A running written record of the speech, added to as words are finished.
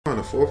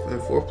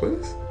in fourth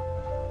place.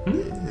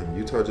 Damn,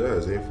 Utah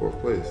Jazz, they in fourth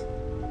place.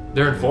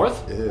 They're in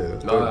fourth? Yeah.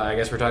 No, I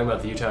guess we're talking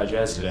about the Utah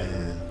Jazz today.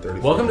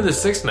 Man, Welcome to the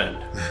Sixth Men.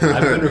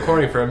 I've been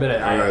recording for a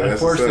minute. I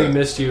unfortunately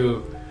missed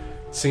you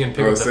singing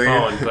Pick Up the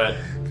Phone, but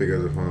Pick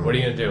Up the Phone. What are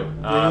you going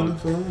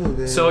to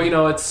do? So,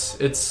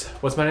 it's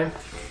what's my name?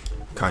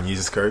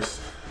 Kanye's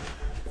Curse.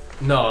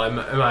 No, am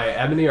I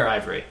Ebony or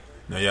Ivory?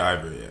 No, yeah,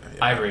 Ivory. Yeah.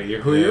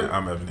 Ivory. Who are you?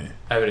 I'm Ebony.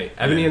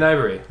 Ebony and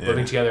Ivory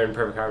living together in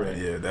perfect harmony.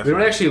 Yeah, definitely. We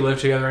don't actually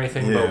live together or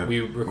anything, but we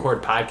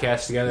record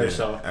podcasts together,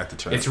 so at the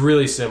trap. It's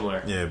really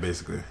similar. Yeah,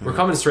 basically. We're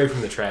coming straight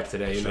from the trap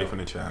today. Straight from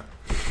the trap.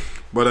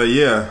 But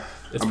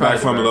I'm back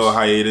from a little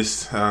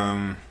hiatus.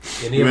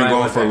 We've been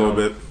going for a little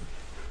bit.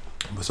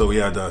 So we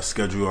had the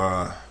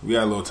schedule. We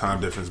had a little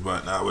time difference,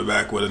 but now we're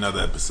back with another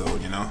episode.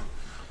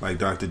 Like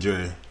Dr.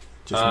 Dre,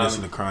 just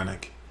missing the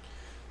chronic.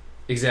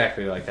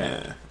 Exactly like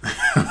that.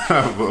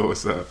 Yeah. But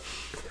what's up?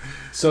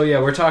 So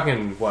yeah, we're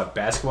talking what?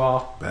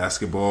 Basketball,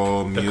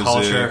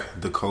 music,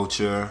 the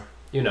culture.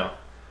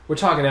 We're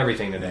talking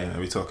everything today. Yeah,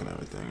 we're talking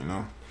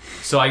everything.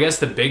 So I guess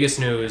the biggest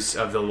news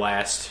of the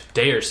last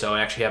day or so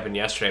actually happened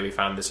yesterday. We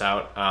found this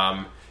out.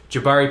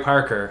 Jabari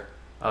Parker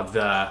of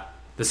the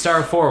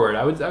star forward.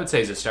 I would say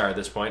he's a star at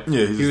this point.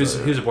 Yeah, he was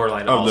a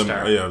borderline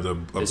all-star. Of the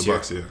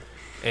Bucks. Yeah,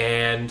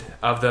 and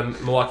of the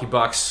Milwaukee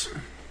Bucks.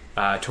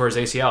 Tore his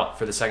ACL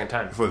for the second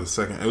time. For the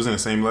second, it was in the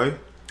same leg.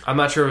 I'm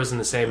not sure it was in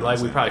the same leg.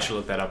 We probably should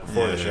look that up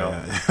before the show.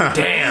 Yeah.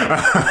 Damn,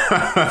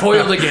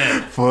 foiled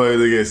again.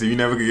 So you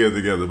never could get it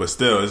together, but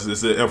still,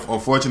 it's an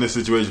unfortunate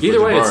situation. Either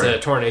for way, Jabari. it's a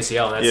torn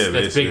ACL. And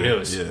that's big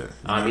news.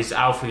 Yeah, he's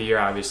out for the year,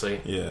 obviously.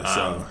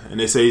 Yeah. And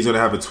they say he's going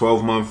to have a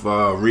 12-month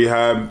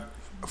rehab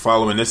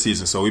following this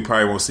season, so we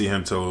probably won't see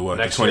him till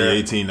the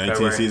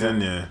 2018-19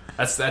 season. Yeah,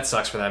 that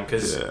sucks for them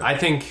because I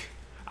think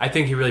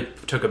he really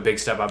took a big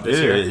step up this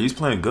year. Yeah, he's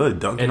playing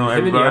good, dunking on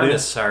everybody. everybody. And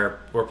Giannis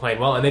were playing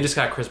well, and they just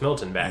got Chris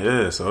Middleton back.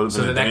 Yeah, so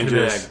that could have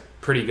been a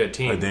pretty good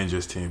team. A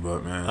dangerous team,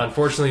 but man,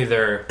 unfortunately,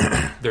 they're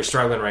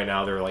struggling right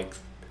now. They're like,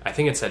 I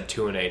think it's at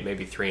 2-8,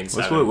 maybe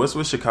 3-7. What's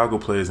with Chicago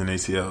players and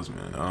ACLs,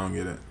 man? I don't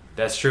get it.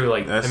 That's true,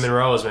 him and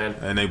Rose, man.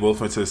 And they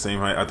both went to the same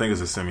height. I think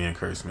it's a Simeon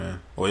curse, man.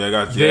 Oh, They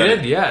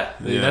did, yeah.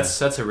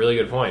 That's a really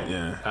good point.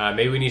 Yeah.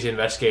 Maybe we need to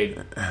investigate.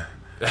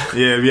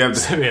 Yeah, we have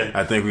to.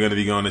 I think we're going to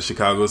be going to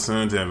Chicago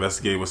soon to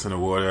investigate what's in the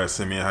water at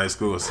Simeon High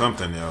School or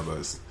something.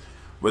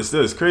 But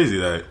still, it's crazy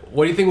that.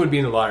 What do you think would be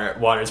in the water?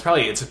 It's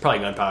probably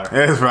gunpowder.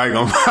 Yeah, it's probably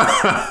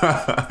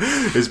gunpowder.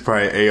 It's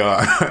probably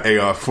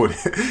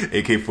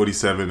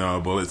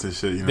AK-47 bullets and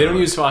shit. They don't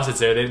use faucets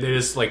there. They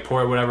just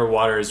pour whatever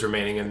water is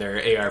remaining in their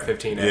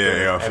AR-15.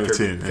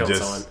 AR-15 after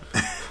someone.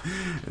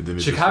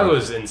 Chicago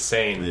is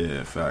insane.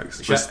 Yeah,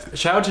 facts.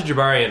 Shout out to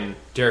Jabari and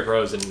Derrick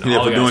Rose and all for the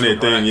guys doing their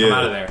thing. come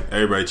out of there.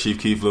 Everybody, Chief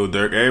Keef, Lil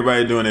Durk,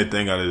 everybody doing their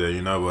thing out of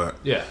there. But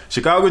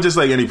Chicago, just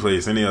like any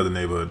place, any other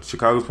neighborhood.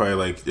 Chicago's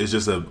probably it's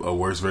just a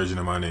worse version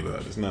of my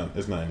neighborhood. It's not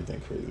anything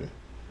crazy.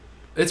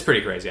 It's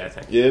pretty crazy, I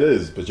think. Yeah, it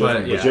is. But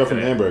you're from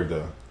Hamburg,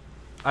 though.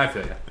 I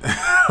feel you.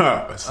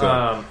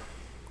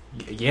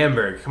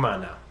 Yamberg, come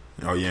on now.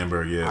 Oh,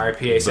 Yamberg, yeah.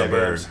 RPA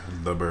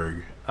The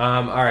Berg.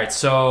 All right,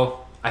 so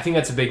I think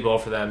that's a big blow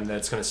for them.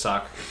 That's going to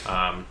suck.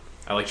 I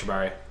like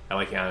Jabari. I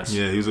like Giannis.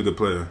 Yeah, he was a good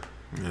player.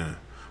 Yeah.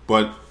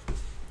 But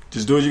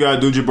just do what you got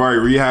to do,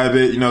 Jabari. Rehab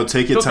it.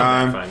 Take your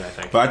time. Fine, I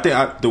think. But I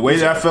think the way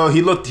that I felt,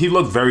 he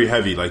looked very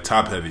heavy,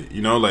 top heavy.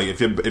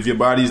 If your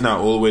body's not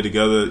all the way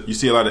together, you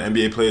see a lot of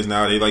NBA players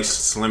now, they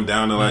slim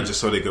down a lot just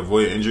so they can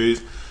avoid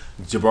injuries.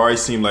 Jabari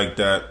seemed like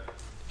that.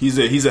 He's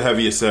a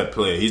heavier set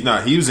player.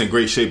 He was in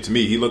great shape to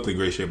me. He looked in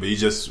great shape, but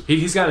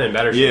he's gotten in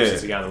better shape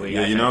since he got in the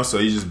league. Yeah, so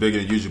he's just bigger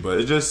than usual.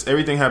 But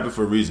everything happened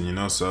for a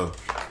reason, so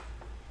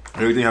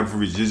everything happened for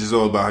a reason. It's just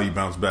all about how you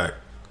bounce back.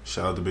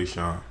 Shout out to Big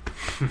Sean.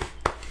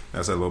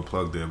 That's a little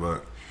plug there,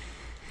 but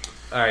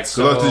all right.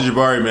 So good luck to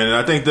Jabari, man. And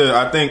I think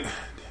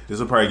this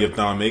will probably give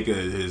Thon Maker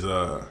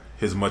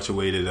his much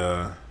awaited.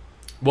 I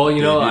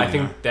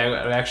think that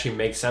would actually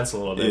make sense a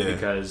little bit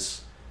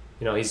because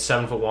he's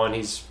 7'1",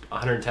 he's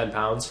 110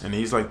 pounds, and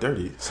he's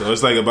 30. So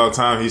it's about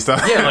time he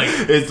stopped. Yeah,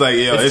 it's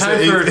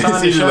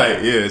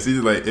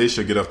either it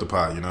should get off the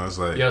pot.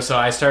 It's So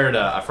I started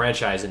a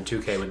franchise in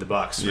 2K with the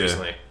Bucks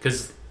recently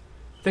because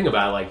think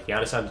about it,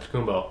 Giannis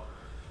Antetokounmpo,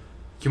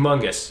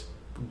 humongous,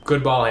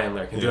 good ball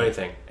handler, can do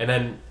anything, and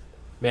then.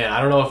 Man,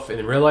 I don't know if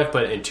in real life,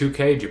 but in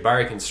 2K,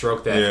 Jabari can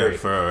stroke that three.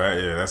 For real, right?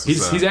 Yeah, that's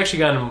he's actually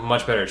gotten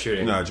much better at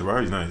shooting. No,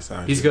 Jabari's nice.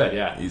 He's good,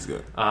 yeah. He's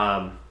good.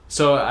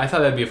 So I thought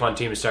that'd be a fun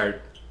team to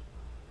start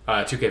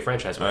 2K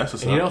franchise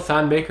with. And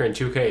Thon Maker in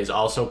 2K is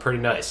also pretty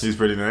nice. He's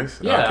pretty nice?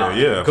 Yeah.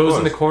 Okay, yeah, goes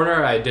in the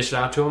corner, I dish it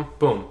out to him,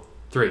 boom.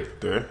 3.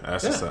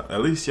 That's what's up.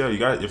 At least, you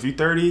got. If you're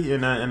 30 in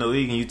the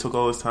league and you took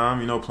all this time,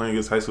 playing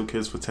against high school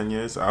kids for 10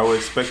 years, I would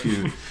expect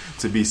you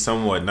to be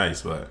somewhat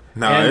nice. But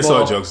it's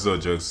all jokes. It's all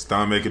jokes.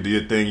 Thon Maker, do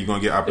your thing. You're gonna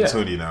get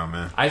opportunity now,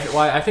 man.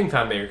 I think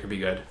Thon Maker could be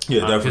good.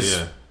 Yeah, definitely.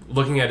 Yeah.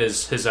 Looking at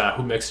his hoop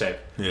mixtape.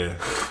 Yeah,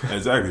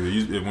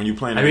 exactly. When you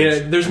playing,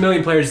 there's a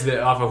million players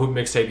that off a hoop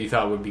mixtape you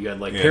thought would be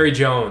good, Perry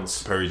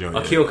Jones,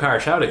 Akil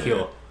Carr. Shout out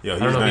Akil. Yeah, I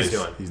don't know what he's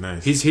doing. He's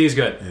nice. He's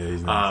good. Yeah,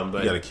 he's nice.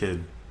 But he got a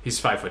kid. He's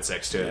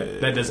 5'6" too. Yeah.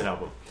 That doesn't help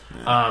him.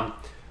 Yeah.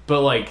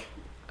 But like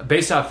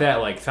based off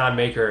that, like Thon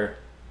Maker,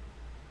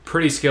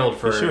 pretty skilled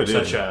for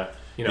such a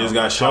you just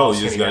got to show.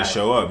 You just got to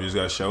show up.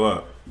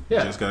 Yeah.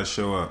 You just got to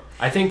show up.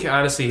 I think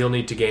honestly he'll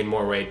need to gain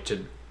more weight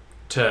to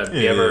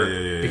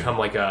become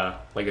like a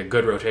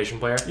good rotation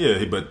player.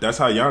 Yeah, but that's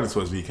how Giannis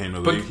was when he came to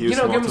the league. He was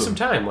give him some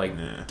time. Like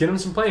get him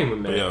some playing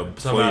minutes. Yeah,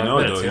 before you know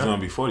it, though, he's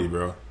gonna be 40,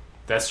 bro.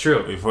 That's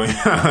true. Before so,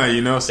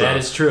 that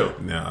is true.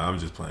 No, I'm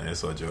just playing.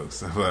 It's all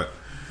jokes.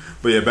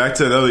 But yeah, back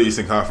to the other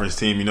Eastern Conference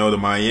team. The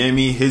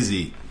Miami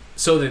Heat.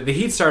 So the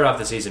Heat started off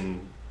the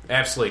season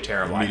absolutely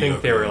terrible. I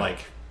think they were like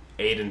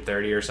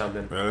 8-30 or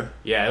something. Really?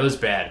 Yeah, it was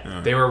bad.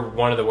 Yeah. They were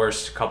one of the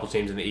worst couple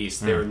teams in the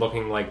East. They were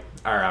looking like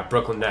our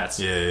Brooklyn Nets.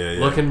 Yeah.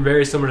 Looking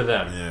very similar to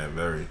them. Yeah,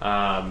 very.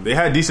 They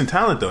had decent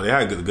talent though. They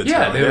had good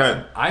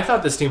talent. I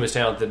thought this team was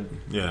talented.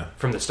 Yeah.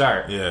 From the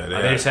start. Yeah,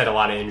 they just had a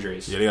lot of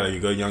injuries. Yeah, they got a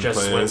good young players.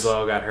 Justice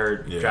Winslow got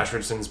hurt. Yeah. Josh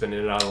Richardson's been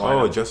in and out of the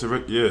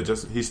lineup.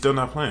 Just he's still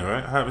not playing,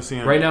 right? I haven't seen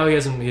him. Right now he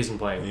isn't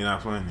playing. He's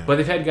not playing yet. But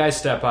they've had guys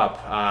step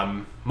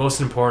up.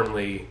 Most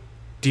importantly,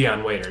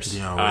 Dion Waiters.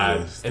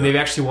 And they've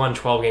actually won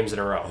 12 games in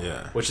a row.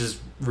 Yeah. Which is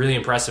really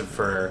impressive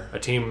for a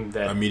team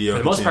that, for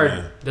the most part,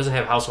 doesn't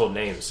have household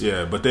names.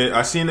 Yeah, but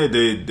I seen that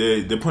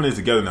they're putting it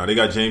together now. They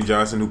got James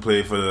Johnson, who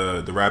played for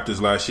the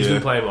Raptors last year. He's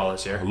been playing well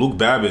this year. Luke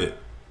Babbitt,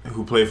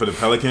 who played for the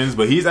Pelicans,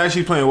 but he's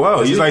actually playing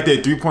well. He's like their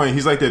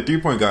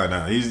 3-point guy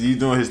now. He's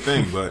doing his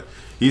thing, but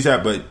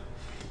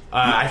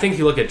I think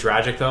you look at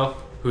Dragic though,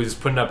 who's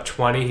putting up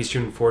 20. He's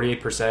shooting 48%,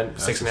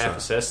 6.5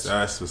 assists.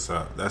 That's what's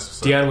up.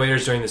 Dion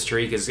Waiters during the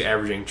streak is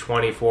averaging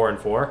 24 and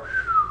 4.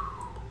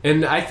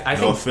 And I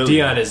think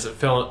Dion is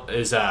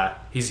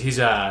he's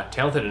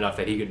talented enough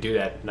that he could do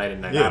that night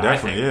in night out. Yeah,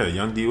 definitely. Yeah,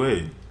 young D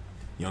Wade.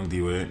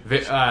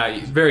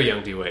 Very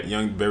young D Wade.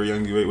 Very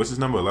young D Wade. What's his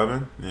number?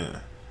 11? Yeah.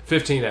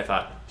 15, I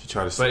thought.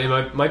 But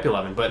it might be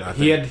 11. But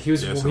he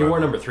wore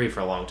number 3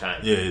 for a long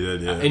time. Yeah, he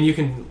did. Yeah. And you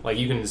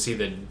can see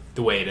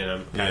the Wade in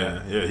him.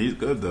 Yeah, he's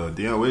good though.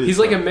 Dion Wade. He's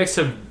like a mix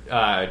of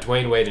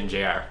Dwayne Wade and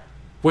JR.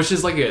 Which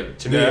is like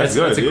that's a great mix.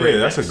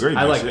 That's a great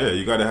mix. I like that.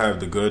 You got to have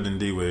the good in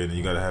D Wade, and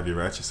you got to have your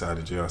ratchet side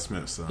of J.R.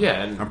 Smith. So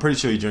yeah, and I'm pretty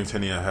sure he drinks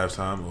Henny at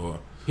halftime,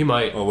 or he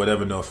might, or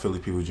whatever North Philly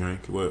people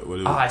drink. What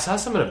is I saw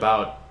something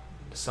about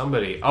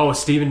somebody. Oh,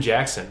 Steven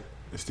Jackson.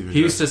 He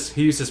used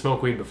to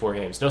smoke weed before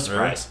games. No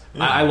surprise.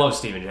 Really? Yeah. I love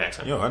Steven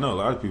Jackson. Yo, I know a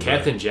lot of people.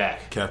 Captain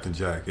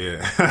Jack,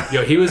 yeah.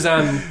 Yo, he was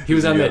on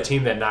that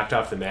team that knocked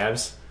off the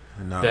Mavs.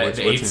 The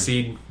 8th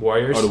seed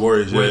Warriors. Oh, the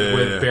Warriors,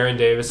 with Baron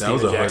Davis,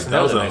 Steven Jackson.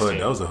 That was a hood.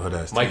 That was a hood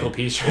ass team. Michael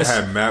Pietrus. They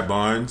had Matt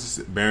Barnes,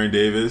 Baron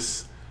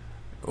Davis.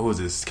 What was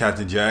this?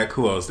 Captain Jack.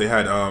 Who else? They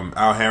had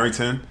Al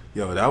Harrington.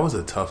 Yo, that was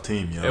a tough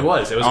team. Yo, it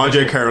was.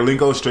 Andre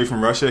Karolinko, straight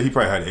from Russia. He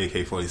probably had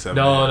AK-47.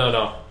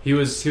 No. He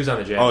was on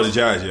the Jazz. Oh, the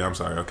Jazz. Yeah, I'm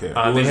sorry. Okay.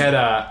 They had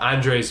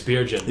Andres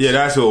Birgens. Yeah,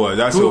 that's who it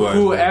was.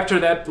 Who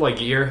after that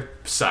year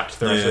sucked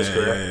the rest of his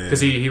career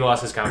because he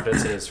lost his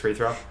confidence in his free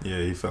throw. Yeah,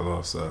 he fell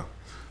off. So.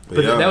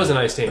 But that was a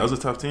nice team. That was a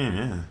tough team,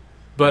 yeah.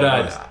 But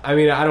I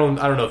mean, I don't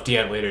know if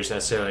Dion Waiters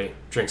necessarily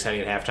drinks Henny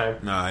at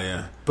halftime. Nah,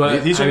 yeah.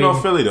 But he's from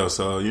North Philly though,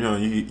 so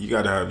you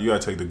gotta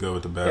take the good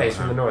with the bad. Yeah, he's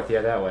from the North,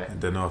 that way.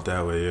 The North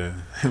that way, yeah.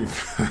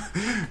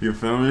 You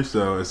feel me?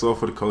 So it's all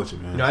for the culture,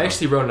 man. I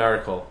actually wrote an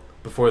article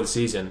before the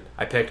season.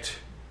 I picked,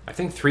 I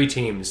think, 3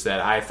 teams that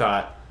I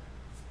thought,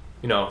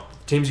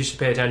 teams you should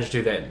pay attention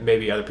to that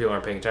maybe other people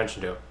aren't paying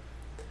attention to.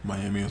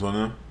 Miami was one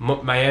of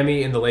them?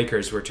 Miami and the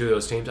Lakers were 2 of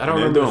those teams. I don't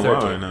remember the third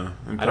team. Right now.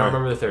 I don't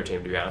remember the third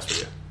team, to be honest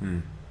with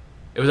you.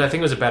 I think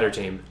it was a better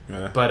team.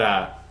 Yeah. But,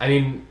 I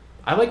mean,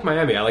 I like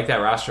Miami. I like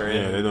that roster.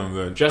 Yeah, they're doing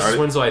good. Justice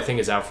Winslow, I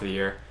think, is out for the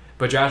year.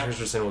 But Josh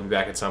Richardson will be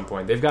back at some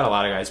point. They've got a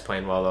lot of guys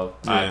playing well, though.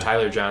 Yeah.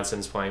 Tyler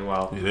Johnson's playing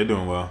well. Yeah, they're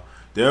doing well.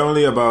 They're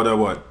only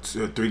about,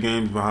 3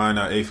 games behind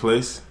 8th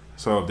place.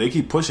 So if they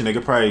keep pushing, they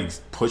could probably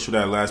push for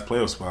that last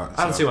playoff spot.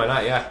 I don't see why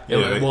not, yeah.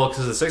 Well,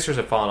 because the Sixers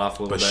have fallen off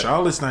a little bit. But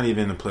Charlotte's not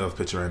even in the playoff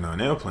picture right now.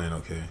 They're playing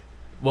okay.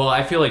 Well,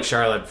 I feel like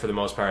Charlotte, for the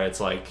most part, it's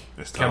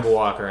Kemba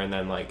Walker and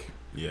then,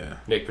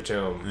 Nick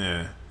Batum.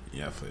 Yeah,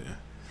 I feel you.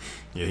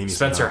 Yeah, he needs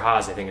Spencer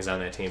Hawes, I think, is on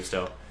that team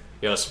still.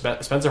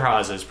 Spencer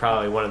Hawes is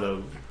probably one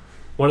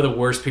of the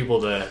worst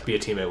people to be a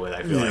teammate with,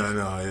 I feel like. Yeah, I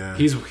know, yeah.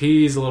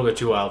 He's a little bit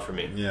too wild for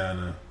me. Yeah, I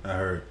know.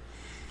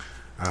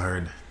 I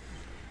heard.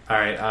 All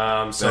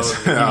right, so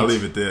I'll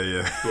leave it there.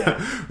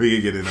 Yeah. We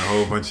could get in a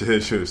whole bunch of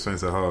history with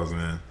Spencer Hawes,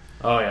 man.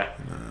 Oh yeah.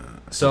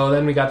 So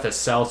then we got the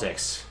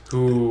Celtics,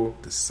 who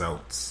the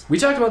Celts. We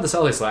talked about the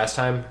Celtics last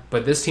time,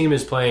 but this team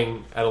is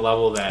playing at a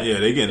level that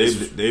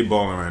they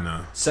balling right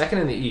now. Second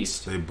in the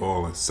East. They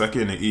balling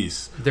second in the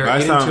East. They're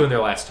 8-2 in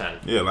their last 10.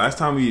 Yeah, last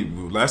time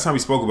we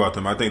spoke about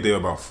them, I think they were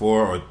about 3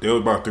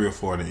 or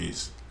 4 in the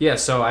East. Yeah,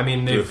 so I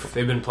mean they've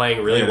been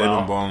playing really well.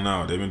 They've been balling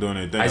out. They've been doing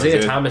their thing.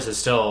 Isaiah Thomas is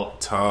still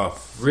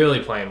tough, really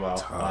playing well.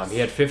 He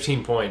had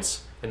 15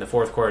 points in the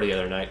fourth quarter the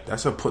other night.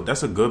 That's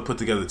a good put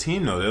together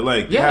team though. They're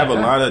they have a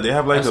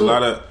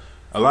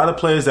lot of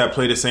players that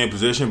play the same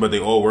position, but they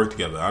all work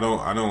together. I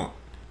don't.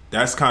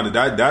 That's kind of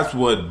that's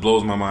what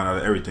blows my mind out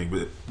of everything.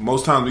 But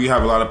most times we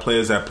have a lot of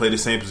players that play the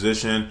same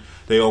position.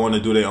 They all want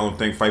to do their own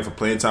thing, fight for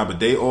playing time,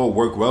 but they all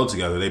work well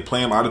together. They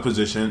play him out of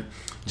position.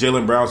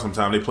 Jaylen Brown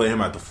sometimes, they play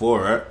him at the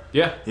 4, right?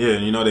 Yeah. Yeah,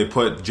 and they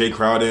put Jay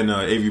Crowder and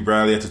Avery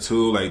Bradley at the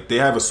 2. Like, they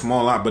have a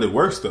small lot, but it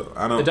works, though.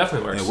 It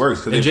definitely works. It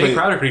works. And Jay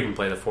Crowder could even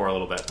play the 4 a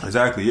little bit.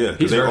 Exactly, yeah.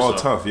 Because they're all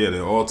tough. Yeah,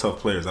 they're all tough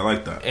players. I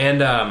like that.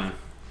 And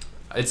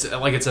it's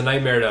a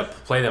nightmare to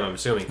play them, I'm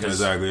assuming.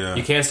 Exactly, yeah.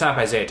 You can't stop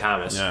Isaiah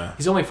Thomas. Yeah.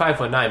 He's only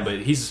 5'9", but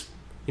he's...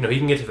 he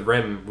can get to the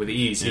rim with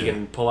ease. Yeah. He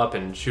can pull up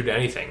and shoot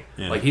anything.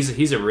 Yeah. Like,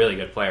 he's a really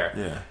good player.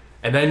 Yeah.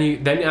 And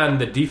then on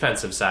the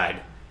defensive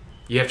side,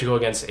 you have to go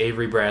against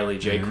Avery Bradley,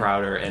 Jay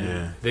Crowder,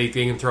 and they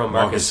can throw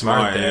Marcus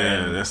Smart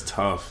there. Yeah, that's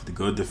tough. The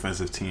good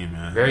defensive team,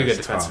 man. Very good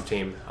defensive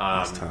team.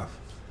 That's tough.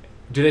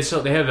 Do they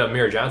still? They have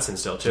Amir Johnson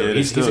still too. Yeah,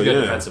 he's a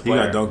good defensive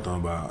player. He got dunked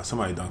on by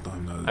somebody. Dunked on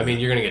him the other day. I mean,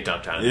 you're gonna get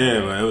dunked on.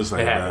 Yeah, but it was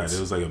like it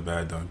was like a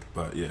bad dunk.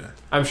 But yeah,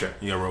 I'm sure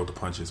you got to roll the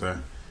punches, right?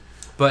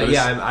 But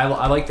yeah,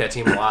 I like that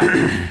team a lot.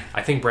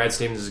 I think Brad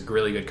Stevens is a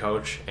really good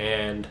coach,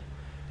 and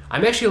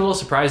I'm actually a little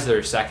surprised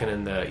they're second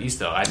in the East,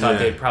 though. I thought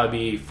they'd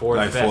probably be fourth,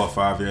 like fifth. 4 or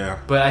 5, yeah.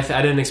 But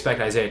I didn't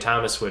expect Isaiah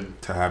Thomas would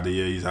to have the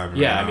year he's having.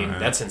 Yeah, right I mean now,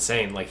 that's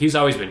insane. Like he's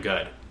always been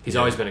good. He's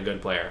always been a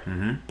good player.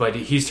 Mm-hmm. But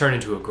he's turned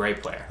into a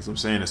great player. That's what I'm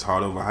saying. It's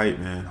hard over hype,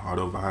 man. Hard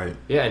over hype.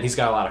 Yeah, and he's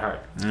got a lot of heart.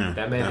 Yeah,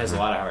 that man has a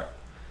lot of heart.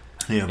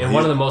 Yeah, and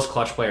one of the most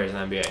clutch players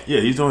in the NBA. Yeah,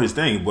 he's doing his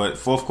thing. But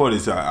fourth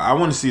quarters, I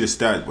want to see the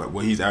stat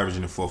what he's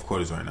averaging in fourth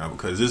quarters right now,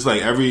 because it's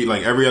like every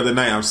other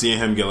night I'm seeing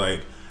him get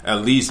like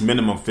at least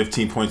minimum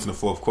 15 points in the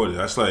fourth quarter.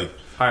 That's like.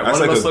 All right,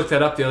 one of us look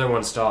that up, the other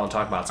one stall and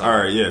talk about something. All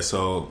right, yeah.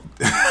 So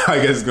I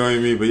guess it's going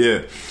to be me, but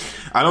yeah,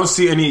 I don't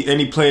see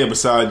any player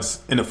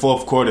besides in the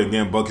fourth quarter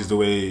getting buckets the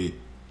way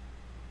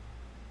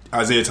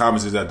Isaiah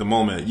Thomas is at the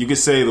moment. You could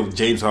say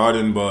James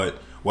Harden,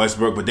 but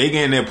Westbrook, but they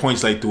getting their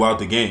points like throughout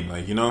the game,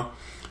 like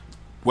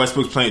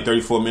Westbrook's playing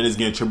 34 minutes,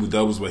 getting triple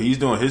doubles, but he's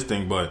doing his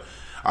thing. But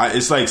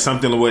it's like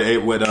something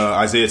with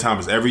Isaiah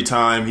Thomas. Every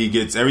time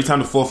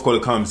the fourth quarter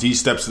comes, he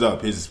steps it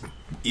up.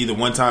 Either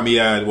one time he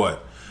had 20,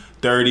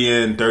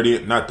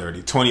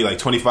 like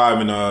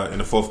 25 in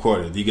the fourth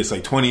quarter. He gets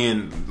like 20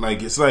 and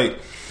like it's like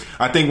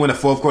I think when the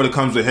fourth quarter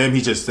comes with him,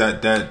 he just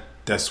that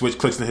switch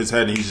clicks in his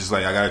head and he's just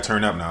like, I gotta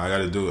turn up now. I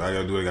gotta do what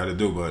I gotta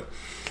do. But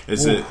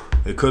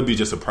it could be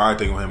just a pride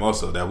thing with him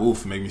also. That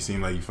woof make me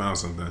seem like you found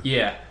something.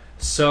 Yeah.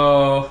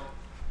 So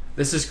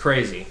this is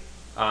crazy.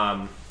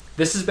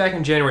 This is back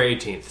in January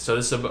 18th, so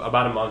this is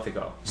about a month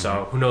ago.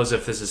 So who knows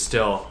if this is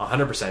still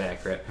 100%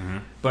 accurate.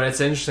 But it's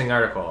an interesting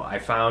article. I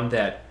found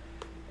that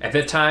at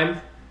that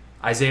time,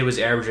 Isaiah was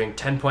averaging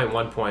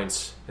 10.1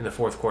 points in the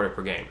fourth quarter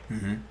per game.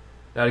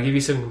 Now, to give you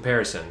some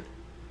comparison,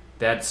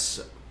 that's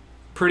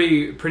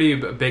pretty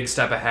big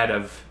step ahead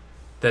of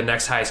the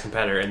next highest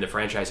competitor in the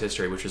franchise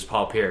history, which was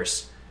Paul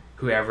Pierce,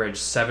 who averaged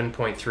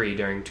 7.3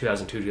 during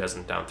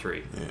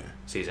 2002-2003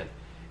 season.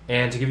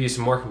 And to give you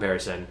some more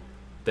comparison,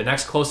 the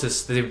next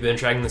closest, they've been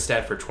tracking the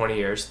stat for 20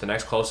 years, the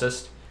next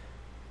closest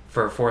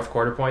for fourth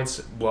quarter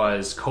points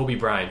was Kobe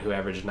Bryant, who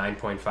averaged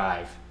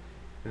 9.5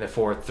 in the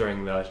fourth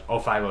during the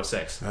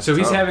 05-06. So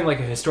he's having like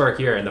a historic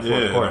year in the fourth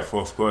quarter. Yeah, in the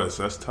fourth quarter.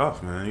 So that's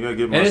tough, man. You gotta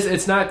give him. And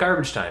it's not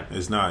garbage time.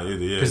 It's not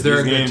either. Yeah, because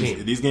they're a good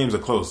team. These games are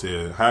close.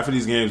 Yeah, half of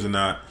these games are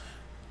not.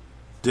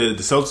 The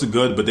Celtics are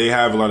good, but they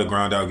have a lot of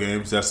ground out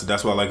games. That's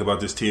what I like about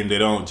this team. They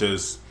don't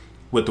just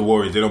with the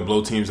Warriors. They don't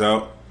blow teams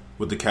out.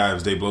 With the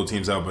Cavs, they blow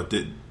teams out. But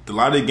a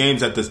lot of the games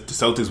that the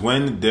Celtics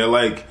win,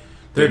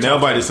 they're nail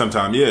biters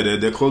sometimes. Yeah,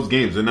 they're close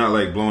games. They're not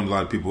like blowing a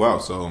lot of people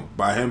out. So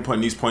by him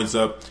putting these points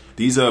up,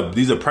 these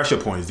are pressure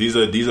points. These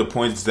are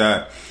points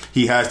that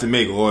he has to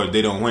make, or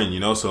they don't win.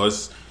 So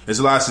it's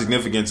a lot of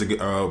significance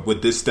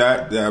with this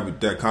stat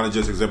that kind of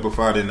just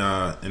exemplified in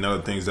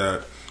other things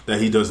that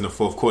he does in the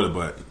fourth quarter.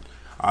 But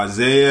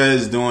Isaiah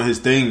is doing his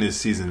thing this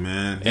season,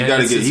 man. He got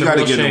to get. He got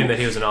to get. Shame that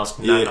he was not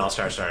an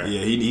all-star starter. Yeah,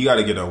 he got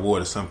to get an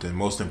award or something,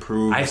 most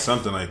improved, or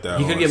something like that.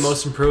 He could get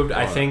most improved.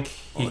 I think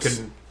he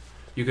could.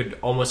 You could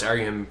almost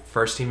argue him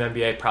first team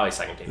NBA, probably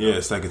second team. Yeah,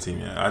 second team.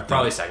 Yeah, I think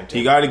probably second team.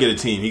 He got to get a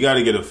team. He got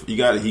to get a. If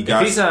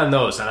he's not on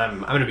those, then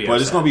I'm going to be. But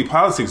upset. it's going to be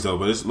politics though.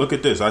 But look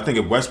at this. I think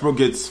if Westbrook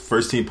gets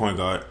first team point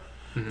guard,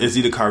 it's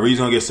either Kyrie's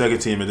going to get second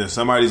team, and then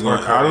somebody's going.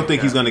 I don't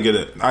think he's going to get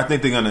it. I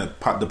think they're going to.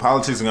 The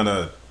politics are going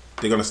to.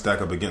 They're going to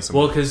stack up against him.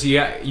 Well, because you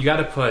got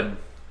to put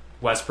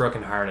Westbrook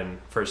and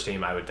Harden first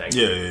team, I would think.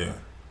 Yeah.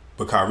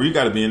 But Kyrie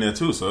got to be in there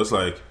too. So it's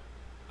like.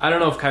 I don't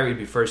know if Kyrie would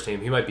be first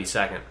team. He might be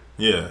second.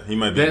 Yeah, he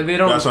might be. They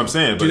don't, that's what I'm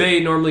saying. Do they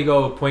normally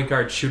go point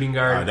guard, shooting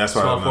guard, that's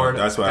why small forward?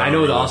 That's why I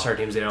know the All-Star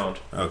teams they don't.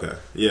 Okay,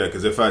 yeah,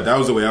 because that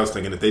was the way I was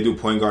thinking. If they do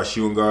point guard,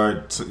 shooting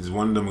guard, is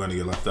one of them going to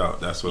get left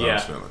out? That's what I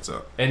was feeling.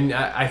 So, and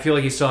I feel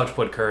like you still have to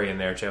put Curry in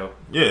there too.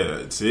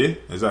 Yeah, see,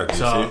 exactly.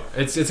 So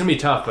it's gonna be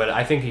tough, but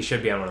I think he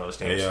should be on one of those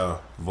teams. Hey,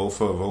 vote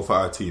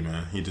for IT,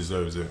 man. He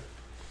deserves it.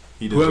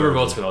 Whoever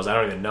votes for those, I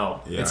don't even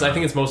know. Yeah, I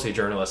think it's mostly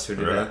journalists who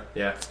do that.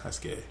 Yeah, that's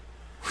gay.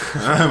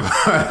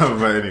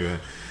 But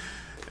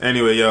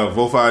anyway,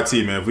 vote for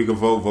IT, man. If we can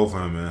vote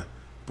for him, man.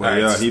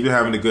 But he been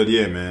having a good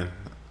year, man.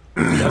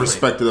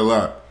 Respected a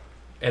lot.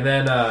 And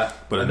then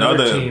but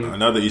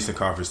another Eastern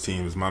Conference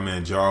team is my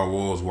man John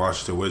Wall's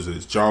Washington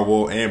Wizards. John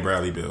Wall and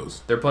Bradley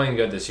Bills. They're playing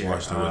good this year.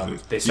 Washington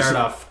Wizards. They started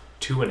off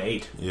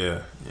 2-8.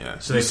 Yeah.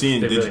 So did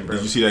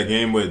you see that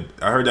game with?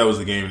 I heard that was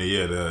the game of the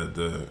year.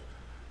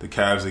 The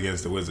Cavs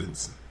against the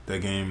Wizards. That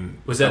game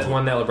was that the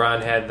one that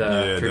LeBron had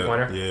the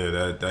 3-pointer?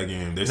 Yeah, that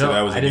game. They said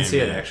that was. I didn't see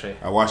it actually.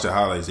 I watched the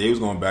highlights. They was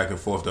going back and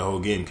forth the whole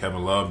game.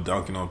 Kevin Love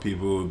dunking on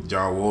people,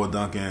 John Wall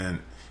dunking,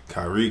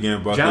 Kyrie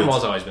getting buckets. John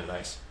Wall's always been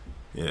nice.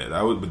 Yeah,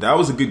 that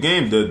was a good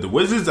game. The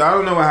Wizards, I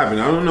don't know what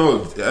happened. I don't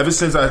know. Ever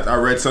since I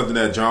read something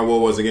that John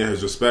Wall wasn't getting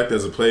his respect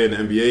as a player in the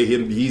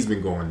NBA, he's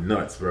been going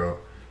nuts, bro.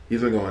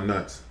 He's been going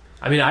nuts.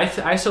 I mean,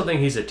 I still think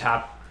he's a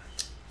top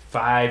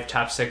 5,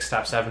 top 6,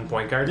 top 7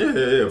 point guard. Yeah,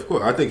 of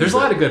course. I think there's a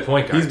lot of good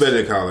point guards. He's better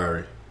than Kyle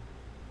Lowry.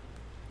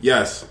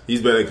 Yes,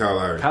 he's better than Kyle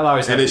Lowry. Kyle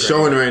Lowry's and it's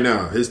showing right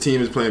now. His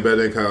team is playing better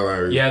than Kyle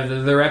Lowry. Yeah,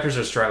 the Raptors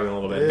are struggling a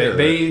little bit.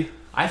 Yeah,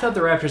 I thought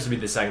the Raptors would be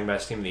the second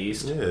best team in the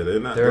East. Yeah, they're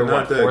not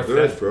that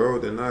good, bro.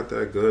 They're not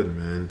that good,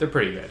 man. They're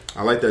pretty good.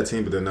 I like that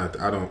team, but they're not.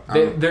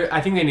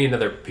 I think they need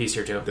another piece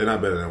or two. They're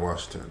not better than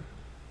Washington.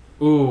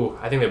 Ooh,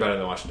 I think they're better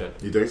than Washington.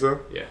 You think so?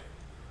 Yeah.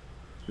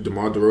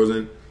 DeMar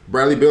DeRozan,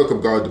 Bradley Beal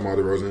could guard DeMar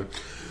DeRozan.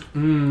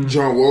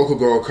 John Wall could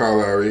guard Kyle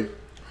Lowry.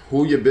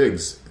 Who are your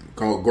bigs?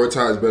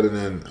 Gortat is better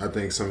than I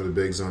think some of the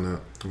bigs on the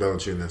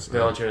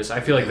Valanciunas. I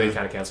feel like they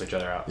kind of cancel each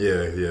other out.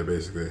 Yeah,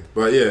 basically.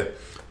 But yeah.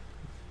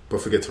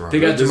 But forget Toronto. They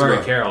got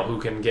DeMar Carroll,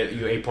 who can get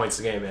you 8 points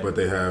a game. Man. But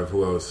they have,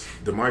 who else?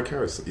 DeMar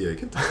Carroll. Yeah.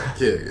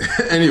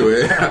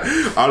 Anyway,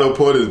 Otto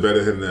Porter's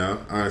better than him now,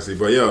 honestly.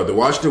 But yo, the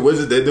Washington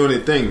Wizards, they're doing their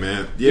thing,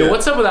 man. Yeah. Yo,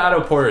 what's up with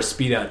Otto Porter's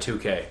speed on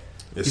 2K?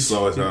 He's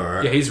slow as hell,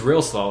 right? Yeah, he's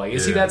real slow. Like,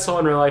 is he that slow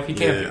in real life? He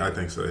can't be. I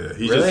think so, yeah.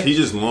 He's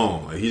just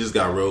long. Like, he just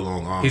got real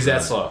long arms. He's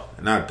that slow.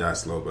 Not that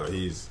slow, but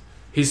he's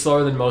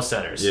slower than most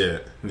centers. Yeah.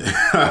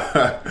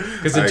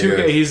 Because in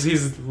 2K,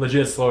 he's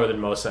legit slower than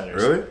most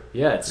centers. Really?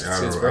 Yeah, it's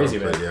crazy,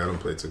 man. I don't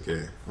play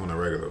 2K on a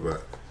regular,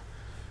 but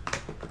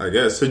I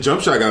guess his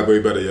jump shot got way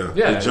better, yo.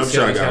 Yeah, his jump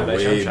shot got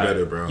way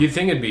better, bro. You'd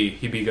think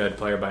he'd be a good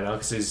player by now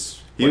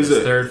because he was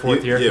his third,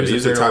 fourth year. Yeah, he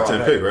was a top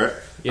 10 pick, right?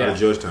 Yeah. Out of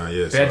Georgetown,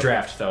 yeah. Bad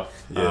draft, though.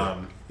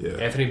 Yeah.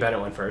 Anthony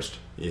Bennett went first.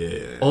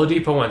 Yeah.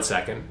 Oladipo went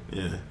second.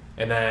 Yeah.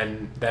 And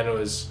then it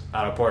was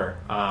Otto Porter.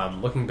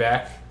 Looking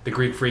back, the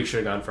Greek Freak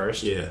should have gone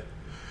first. Yeah.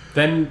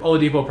 Then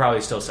Oladipo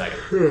probably still second.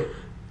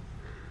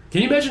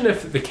 Can you imagine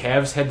if the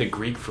Cavs had the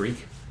Greek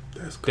Freak?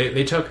 That's cool.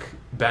 They took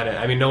Bennett.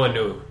 I mean, no one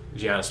knew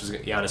Giannis was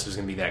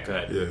going to be that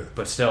good. Yeah.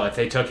 But still, if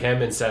they took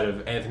him instead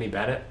of Anthony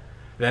Bennett,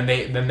 then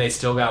they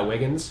still got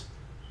Wiggins.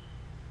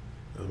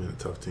 That would be a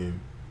tough team.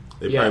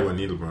 They probably wouldn't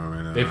need LeBron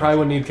right now. They probably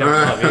wouldn't need Kevin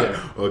Love either.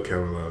 Or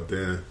Kevin Love,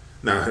 damn.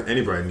 Nah,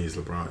 anybody needs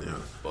LeBron, yeah.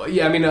 Well,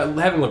 yeah, I mean,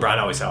 having LeBron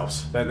always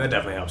helps. That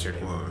definitely helps your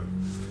team. Well,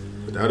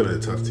 but that would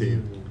have been a tough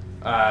team.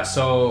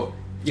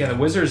 The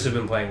Wizards have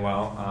been playing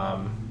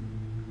well.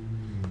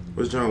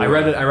 What's John? I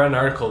read an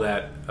article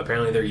that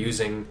apparently they're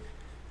using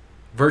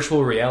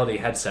virtual reality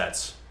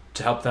headsets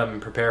to help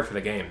them prepare for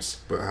the games.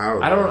 But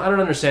how? I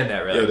don't understand that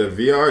really. Yeah,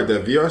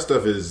 that VR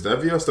stuff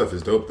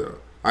is dope though.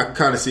 I can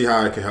kind of see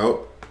how it can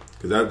help.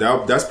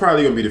 Because that's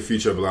probably going to be the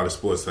future of a lot of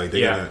sports. Like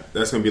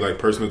that's going to be like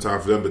personal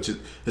time for them. But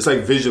it's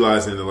like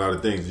visualizing a lot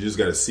of things. You just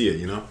got to see it,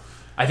 you know.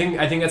 I think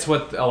that's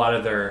what a lot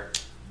of their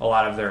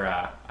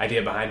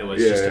idea behind it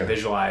was, just to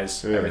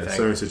visualize everything.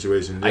 Certain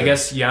situations. Yeah. I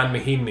guess Jan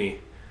Mahinmi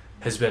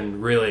has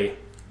been really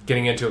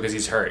getting into it because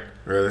he's hurt.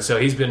 Really? So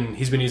he's been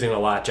using it a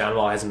lot. John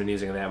Wall hasn't been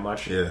using it that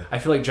much. Yeah. I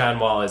feel like John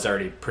Wall is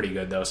already pretty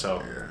good though,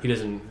 so he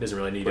doesn't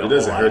really need. But it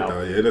doesn't hurt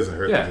though. Yeah, it doesn't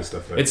hurt to do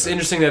stuff like that. It's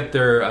interesting that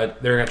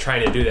they're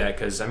trying to do that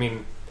because I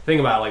mean. Think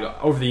about it,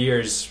 like over the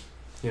years,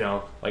 you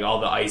know, like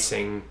all the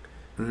icing,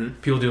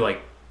 people do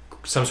like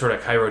some sort of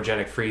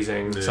cryogenic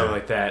freezing, something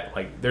like that.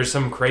 Like there's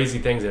some crazy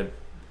things that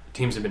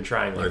teams have been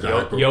trying, like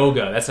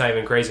yoga. That's not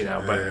even crazy now,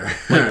 but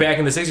like back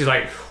in the 60s,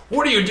 like,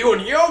 what are you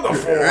doing yoga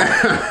for?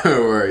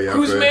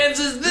 Whose man's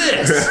is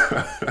this?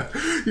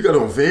 You got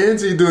on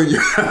Vans? Are you doing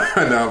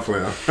yoga? No, I'm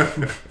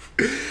playing.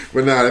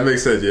 But nah, that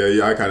makes sense.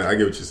 Yeah, I get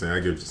what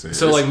you're saying.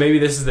 So like maybe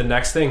this is the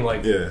next thing.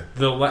 Like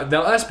the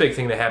last big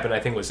thing that happened, I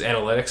think, was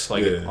analytics.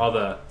 Like all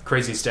the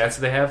crazy stats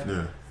that they have.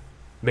 Yeah.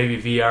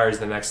 Maybe VR is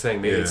the next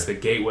thing. Maybe it's the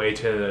gateway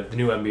to the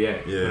new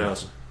NBA. Yeah. Who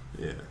knows?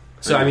 Yeah.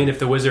 So I mean, if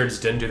the Wizards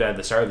didn't do that at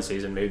the start of the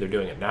season, maybe they're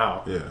doing it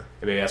now. Yeah. And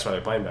maybe that's why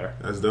they're playing better.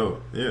 That's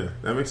dope. Yeah,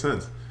 that makes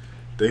sense.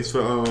 Thanks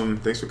for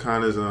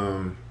Connor's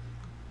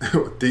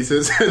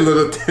thesis,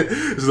 little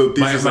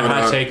thesis. My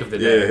hot take of the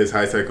day. Yeah, his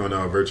high take on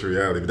virtual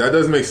reality. But that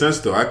does make sense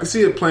though. I can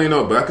see it playing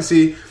out, but I can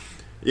see,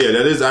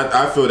 that is.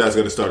 I feel that's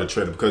going to start a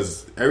trend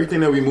because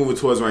everything that we moving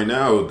towards right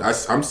now,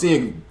 I'm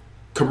seeing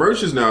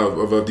commercials now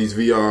of these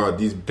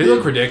VR. They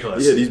look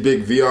ridiculous. Yeah, these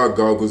big VR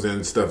goggles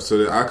and stuff. So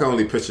that I can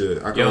only picture.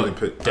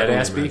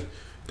 Deadass.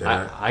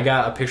 I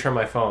got a picture on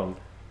my phone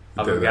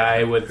of a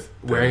guy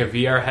wearing a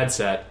VR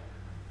headset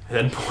and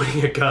then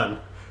pointing a gun.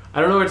 I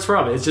don't know where it's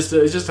from. It's just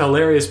a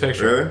hilarious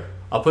picture. Really?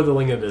 I'll put the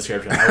link in the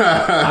description.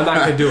 I'm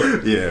not going to do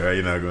it. Yeah, right,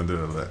 you're not going to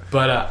do it.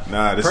 But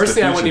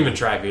personally, I wouldn't even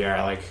try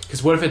VR. Like,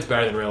 because what if it's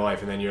better than real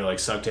life, and then you're like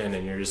sucked in,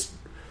 and you're just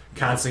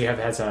constantly have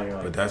headsets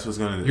on. But that's what's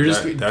gonna. You're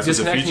just that's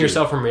disconnecting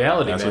yourself from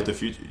reality. That's man. what the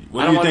future.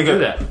 I don't want to do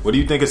that. What do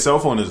you think a cell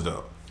phone is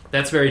though?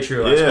 That's very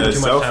true. I spend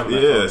too much time on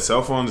my phone.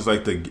 Cell phone is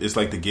like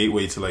the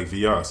gateway to like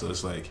VR. So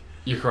it's like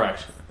you're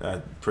correct.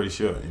 I'm pretty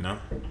sure, You know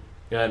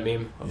that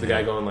meme of the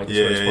guy going like,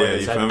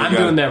 yeah. I'm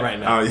doing that right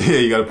now. Oh yeah,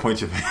 you gotta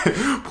point your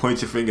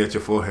finger at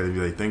your forehead and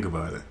be like, think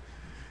about it.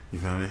 You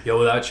feel me? Yo,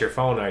 without your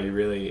phone, are you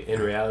really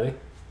in reality?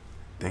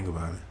 Think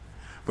about it.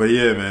 But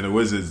yeah, man, the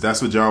Wizards.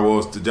 That's what John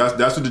Wall's.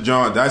 That's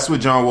what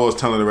John Wall's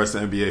telling the rest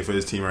of the NBA for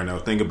his team right now.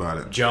 Think about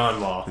it.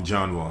 John Wall.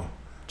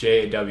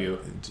 J-A-W.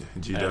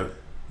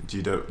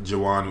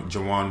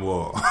 Jawan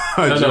Wall.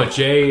 No,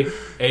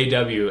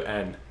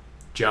 J-A-W-N.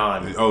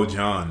 John. Oh,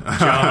 John.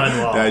 John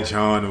Wall. That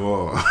John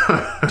Wall.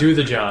 Do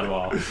the John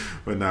Wall.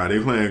 But nah, they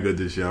playing good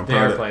this year. I'm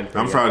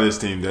proud of this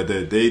team. That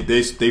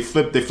they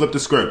flipped the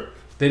script.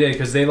 They did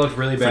because they looked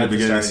really bad at the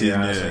beginning of the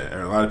season.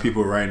 Yeah, a lot of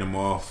people were writing them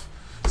off,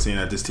 saying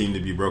that this team to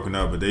be broken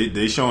up, but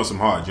they showing some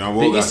heart. John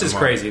Wall. The East is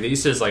crazy. The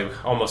East is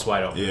like almost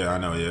wide open. Yeah, I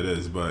know. Yeah, it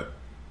is, but.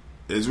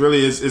 It's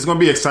going to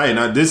be exciting.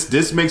 Now,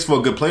 this makes for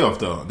a good playoff,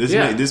 though.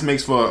 This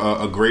makes for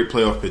a great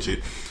playoff picture.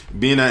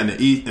 Being that in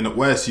the East and the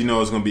West,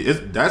 it's going to be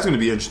that's going to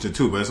be interesting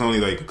too. But it's only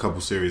like a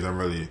couple series. I'm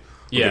really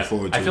looking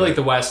forward to. I feel like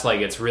the West,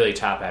 like it's really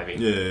top heavy.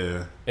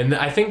 Yeah. And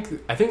I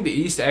think the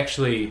East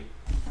actually,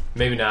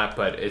 maybe not,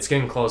 but it's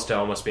getting close to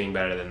almost being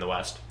better than the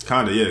West.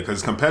 Kinda, yeah, because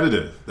it's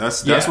competitive.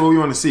 That's what we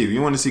want to see. We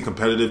want to see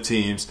competitive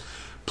teams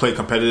play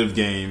competitive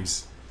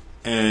games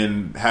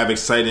and have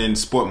exciting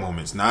sport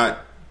moments,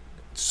 not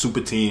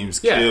super teams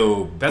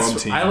kill bum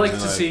teams. I like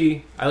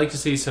to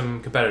see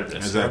some competitiveness.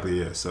 Exactly,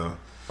 yeah. So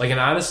and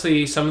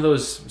honestly, some of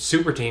those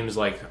super teams,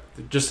 like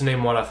just to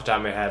name one off the top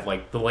of my head,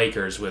 like the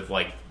Lakers with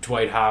like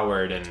Dwight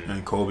Howard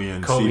and Kobe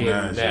and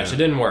Nash. Yeah. It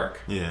didn't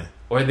work. Yeah.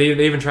 Or they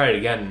even tried it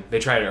again. They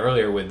tried it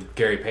earlier with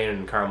Gary Payton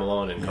and Karl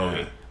Malone and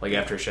Kobe, like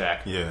after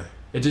Shaq. Yeah.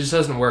 It just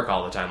doesn't work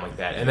all the time like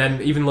that. And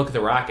then even look at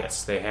the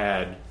Rockets. They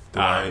had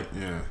Dwight,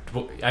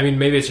 I mean,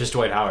 maybe it's just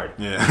Dwight Howard.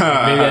 Yeah.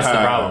 Maybe that's the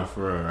problem.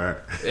 For real, right?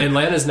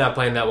 Atlanta's not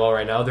playing that well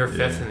right now. They're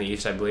fifth in the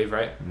East, I believe,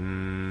 right?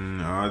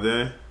 Are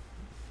they?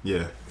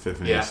 Yeah,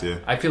 fifth in the East, yeah.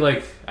 I feel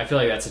like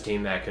that's a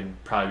team that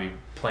could probably be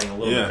playing a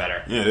little bit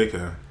better. Yeah, they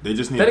could. They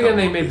just need Then again,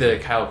 they made the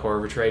Kyle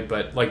Korver trade,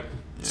 but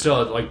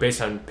still, like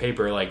based on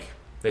paper, like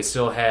they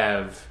still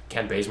have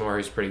Kent Bazemore,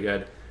 who's pretty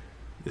good.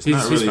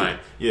 He's fine.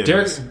 Yeah,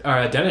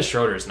 Dennis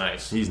Schroeder's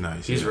nice. He's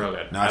nice. He's real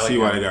good. Now I see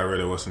why they got rid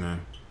of what's his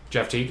name.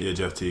 Jeff Teague? Yeah,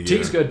 Jeff Teague.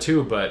 Teague's good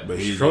too, but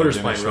Schroeder's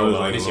playing real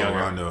well. Like he's younger.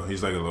 Rondo.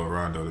 He's like a little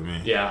Rondo to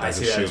me. Yeah, I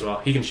see that as well.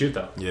 He can shoot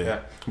though.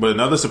 Yeah. But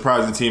another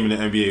surprising team in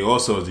the NBA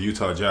also is the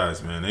Utah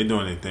Jazz, man. They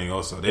doing their thing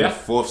also. They're the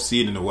fourth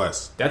seed in the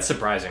West. That's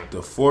surprising.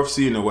 The fourth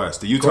seed in the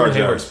West. The Utah Gordon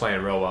Jazz. Hayward's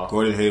playing real well.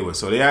 Gordon Hayward.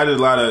 So they added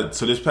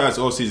this past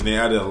offseason, they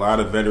added a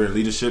lot of veteran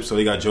leadership. So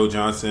they got Joe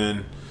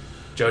Johnson,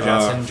 George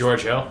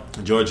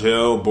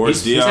Hill,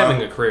 Boris Diaw. He's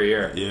having a career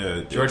year.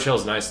 Yeah. George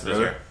Hill's nice this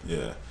year.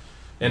 Yeah.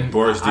 And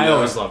Boris Diaw. I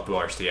always loved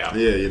Boris Diaw.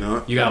 Yeah, you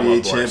gotta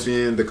love Boris.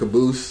 Champion, the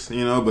caboose,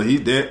 but he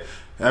did.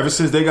 Ever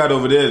since they got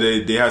over there,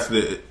 they had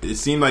to. It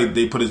seemed like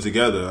they put it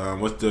together.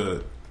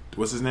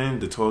 What's his name?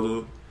 The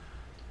total.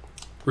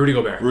 Rudy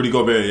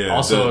Gobert, yeah.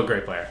 Also a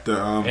great player.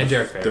 And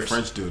Derek Favors. The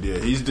French dude, yeah.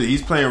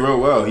 He's playing real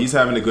well. He's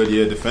having a good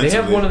year defensively. They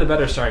have one of the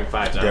better starting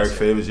fives, Derek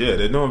Favors, yeah.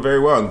 They're doing very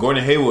well. And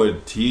Gordon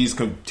Hayward, he's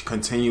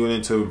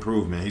continuing to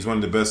improve, man. He's one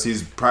of the best.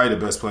 He's probably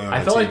the best player on the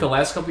team. I felt like the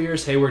last couple of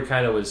years, Hayward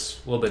kind of was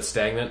a little bit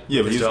stagnant.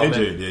 Yeah, but he's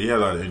injured. Yeah, he had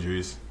a lot of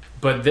injuries.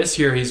 But this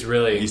year, he's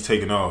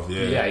taking off,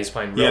 yeah. Yeah, he's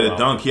playing real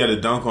well. He had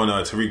a dunk on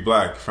Tariq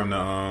Black from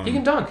the... He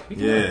can dunk.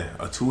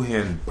 A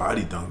two-hand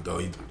body dunk, though.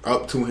 He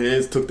up two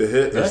hands, took the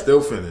hit, and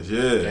still finished.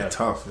 Yeah,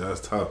 tough.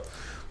 That's tough.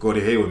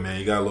 Gordon Hayward, man,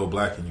 you got a little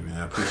black in you,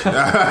 man. I appreciate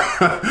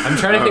that. I'm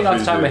trying to think off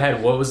the top of my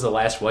head, what was the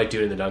last white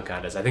dude in the dunk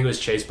contest? I think it was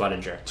Chase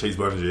Budinger.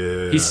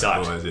 Yeah. He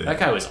sucked. That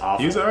guy was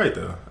awful. He was alright,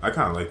 though. I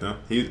kind of liked him.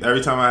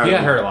 Every time I had He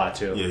got hurt a lot,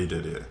 too. Yeah, he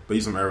did, yeah. But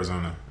he's from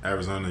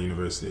Arizona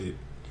University.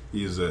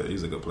 He's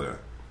a good player.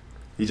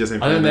 He just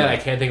ain't Other than that, I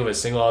can't think of a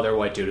single other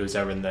white dude who's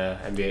ever in the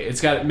NBA. It's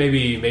got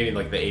maybe in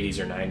like the 80s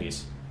or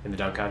 90s in the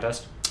dunk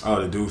contest.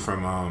 Oh, the dude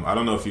from I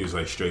don't know if he was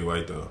like straight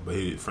white though, but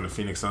he from the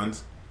Phoenix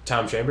Suns.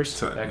 Tom Chambers,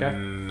 that guy.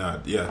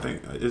 I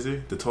think is he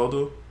the tall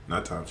dude?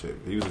 Not Tom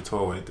Chambers. He was a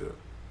tall white dude.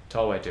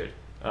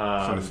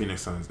 From the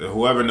Phoenix Suns.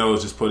 Whoever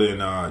knows, just put it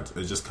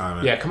in. Just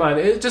comment. Yeah, come on,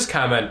 just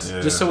comment,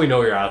 just so we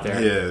know you're out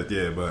there.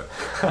 But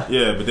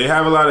they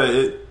have a lot of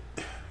it.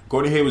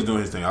 Gordon Hayward's doing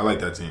his thing. I like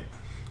that team.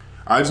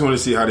 I just want to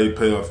see how they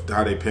pan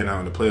out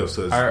in the playoffs.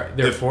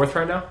 They're fourth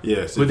right now.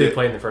 Yes. Who they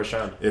play in the first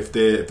round? If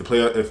the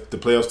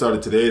playoffs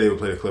started today, they would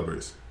play the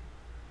Clippers.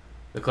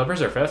 The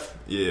Clippers are fifth.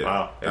 Yeah.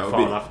 Wow, they've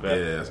fallen off a bit.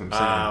 Yeah, that's what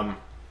I'm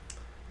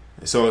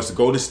saying. So it's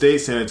Golden State,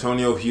 San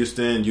Antonio,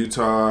 Houston,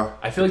 Utah.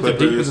 I feel like they're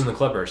deeper than the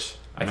Clippers.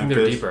 I think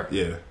they're deeper.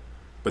 Yeah,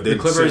 but the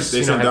Clippers.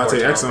 They sent Dante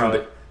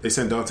Exum. They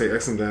sent Dante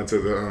Exum down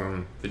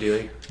to the D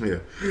League. Yeah.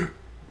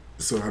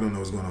 So I don't know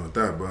what's going on with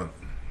that, but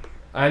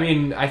I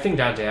mean, I think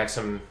Dante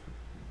Exum.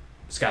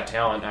 He's got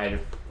talent. I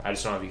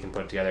just don't know if he can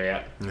put it together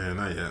yet. Yeah,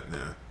 not yet.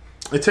 Yeah,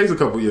 it takes a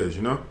couple years,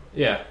 you know.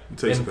 Yeah,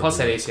 and plus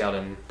that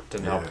ACL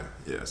didn't help.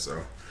 Yeah.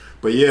 So,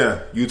 But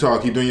yeah, Utah,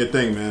 keep doing your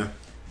thing, man.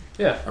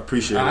 Yeah, I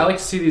appreciate it. I like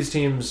to see these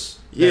teams.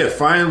 Yeah,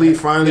 finally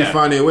find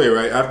their way,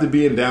 right? After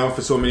being down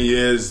for so many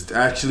years,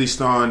 actually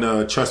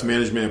starting trust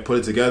management and put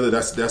it together,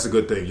 that's a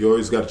good thing. You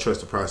always got to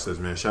trust the process,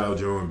 man. Shout out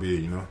Joe and B,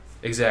 you know?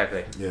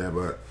 Exactly. Yeah,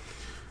 but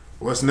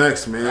what's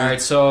next, man? All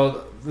right,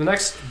 so the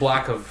next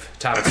block of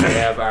topics we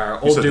have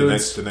are old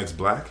dudes. The next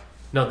black?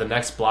 No, the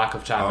next block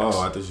of topics.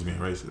 Oh, I thought you were being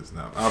racist.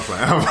 No, I'm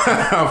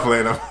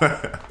playing.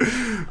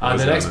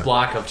 The next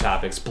block of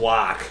topics,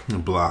 block,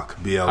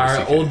 BLCK.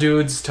 are old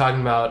dudes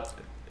talking about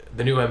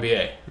the new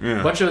NBA.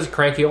 Yeah. A bunch of those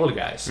cranky old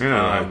guys.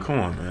 Yeah, come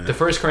on, man. The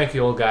first cranky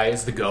old guy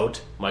is the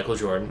GOAT, Michael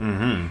Jordan,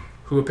 Mm-hmm.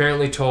 who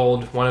apparently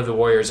told one of the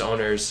Warriors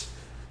owners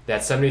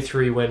that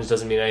 73 wins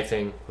doesn't mean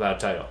anything without a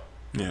title.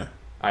 Yeah. All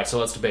right, so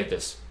let's debate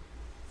this.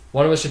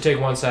 One of us should take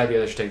one side, the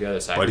other should take the other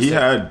side. But he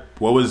had,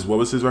 what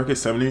was his record?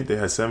 70? They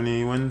had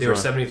 70 wins? They were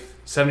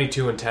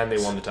 72 and 10. They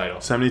won the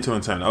title. 72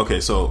 and 10. Okay,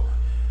 so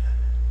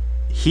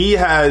he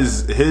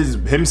has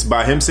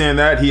by him saying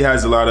that, he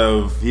has a lot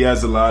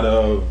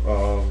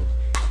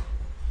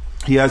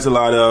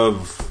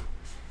of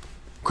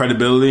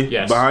credibility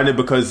behind it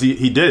because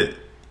he did it.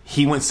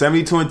 He went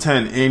 72 and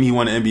 10 and he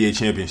won an NBA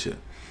championship.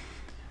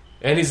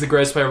 And he's the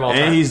greatest player of all time.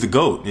 And he's the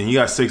GOAT. And he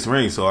got 6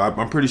 rings. So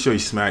I'm pretty sure he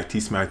smacked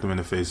him in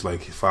the face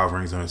like 5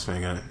 rings on his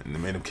finger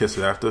and made him kiss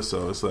it after.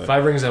 So it's like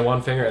 5 rings on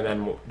one finger and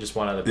then just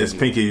one on the pinky. His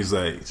pinky, he's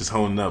like just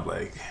holding up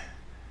like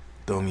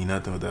don't mean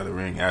nothing without a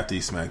ring after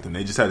he smacked him.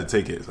 They just had to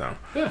take it. So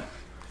yeah.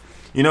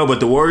 You know, but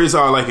the Warriors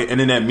are like an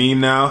internet meme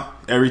now.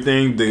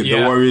 Everything.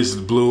 The Warriors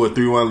blew a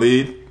 3-1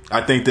 lead.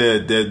 I think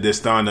that they're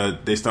starting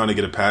to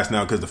get a pass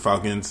now because the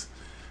Falcons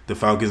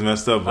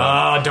messed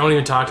up. Don't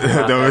even talk to me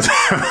about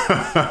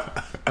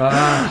that.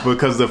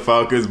 Because the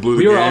Falcons blew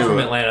the game. We were all from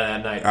Atlanta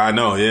that night. I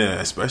know, yeah.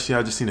 Especially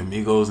I just seen the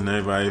Migos and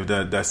everybody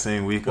that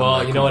same week. Well,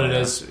 like, you know what it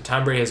is?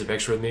 Tom Brady has a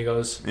picture with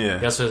Migos. Yeah.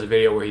 He also has a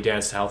video where he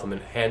danced to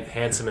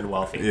handsome and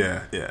wealthy.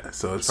 Yeah.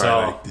 So it's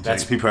probably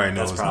he probably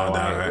knows what's going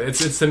down, right?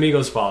 It's the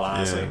Migos' fault,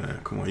 honestly. Yeah,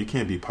 man. Come on, you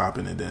can't be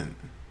popping it then.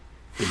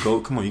 The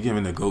GOAT, come on, you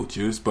giving the GOAT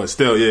juice. But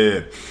still,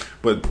 yeah.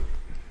 But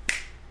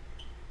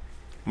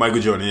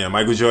Michael Jordan,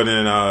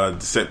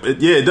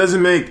 it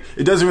doesn't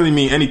really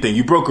mean anything.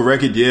 You broke a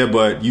record,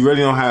 but you really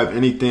don't have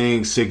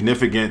anything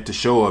significant to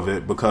show of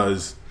it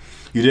because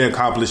you didn't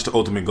accomplish the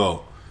ultimate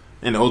goal.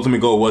 And the ultimate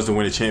goal was to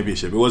win a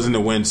championship. It wasn't to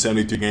win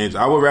 73 games.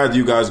 I would rather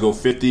you guys go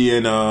 50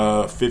 and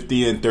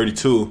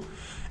 32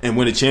 and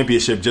win a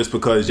championship just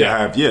because you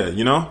have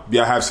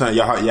something,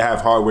 you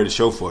have hardware to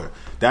show for it.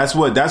 That's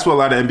what a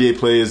lot of NBA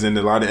players and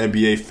a lot of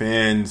NBA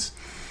fans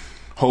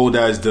hold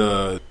as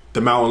the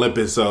Mount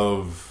Olympus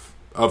of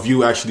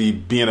you actually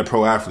being a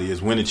pro athlete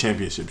is winning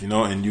championships,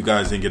 and you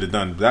guys didn't get it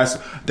done. That's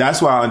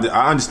why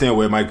I understand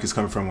where Mike is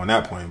coming from on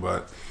that point.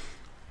 But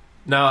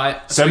no,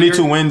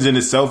 72 wins in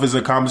itself is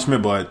an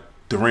accomplishment, but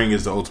the ring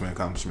is the ultimate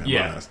accomplishment.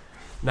 Yeah.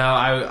 Now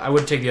I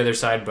would take the other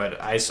side,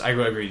 but I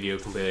agree with you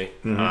completely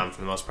for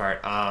the most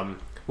part.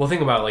 Well,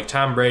 think about it. Like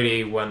Tom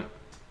Brady went,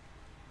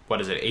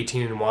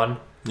 18-1?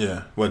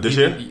 Yeah. What, this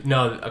year?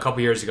 No, a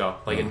couple years ago,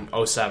 in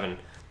 2007.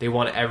 They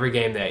won every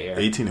game that year.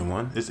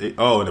 18-1? It's in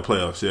the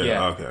playoffs.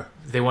 Yeah. Okay.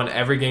 They won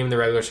every game in the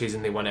regular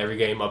season. They won every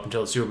game up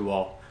until the Super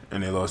Bowl.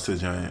 And they lost to the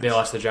Giants. They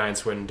lost to the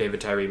Giants when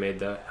David Tyree made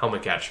the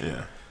helmet catch.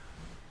 Yeah.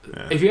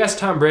 If you ask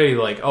Tom Brady,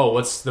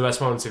 what's the best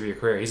moments of your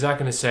career? He's not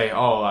going to say,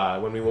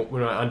 when we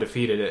went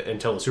undefeated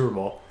until the Super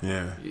Bowl.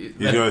 Yeah. He's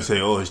going to say,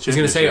 his championship. He's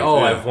going to say,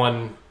 I've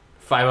won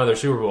 5 other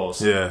Super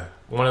Bowls. Yeah.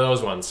 One of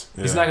those ones.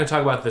 Yeah. He's not going to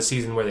talk about the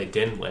season where they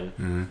didn't win.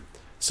 Mm-hmm.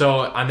 So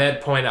on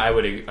that point, I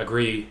would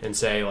agree and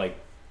say,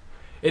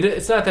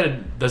 it's not that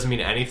it doesn't mean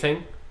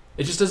anything.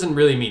 It just doesn't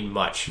really mean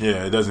much.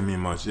 Yeah, it doesn't mean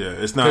much. Yeah,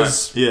 it's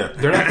not. Yeah,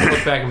 they're not going to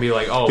look back and be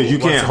like, because you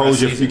can't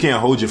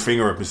hold your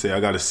finger up and say I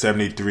got a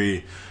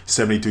 73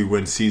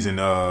 win season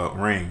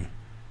ring.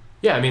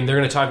 Yeah, I mean they're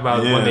going to talk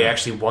about when they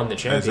actually won the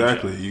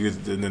championship. Exactly.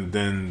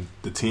 Then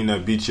the team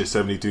that beats you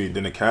 73,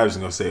 then the Cavs are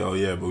going to say,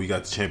 but we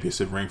got the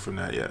championship ring from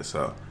that. Yeah,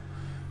 so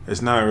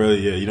it's not really.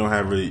 Yeah, you don't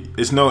have really.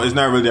 It's not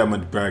really that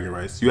much bragging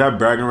rights. You have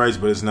bragging rights,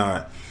 but it's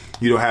not.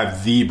 You don't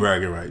have the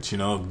bragging rights.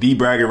 The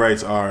bragging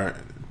rights are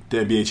the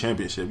NBA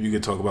championship. You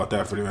could talk about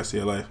that for the rest of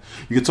your life.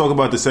 You could talk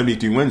about the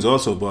 73 wins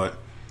also, but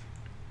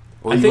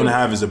all you're gonna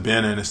have is a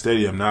banner in the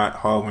stadium, not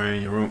hardware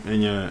in your room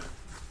in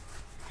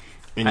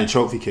your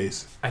trophy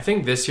case. I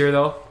think this year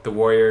though, the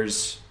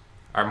Warriors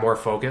are more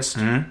focused.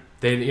 Mm-hmm.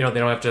 They don't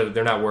have to.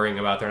 They're not worrying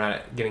about. They're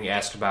not getting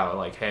asked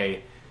about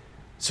hey,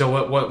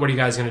 so what are you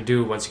guys gonna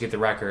do once you get the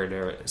record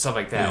or stuff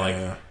like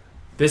that.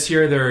 This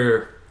year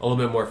they're a little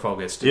bit more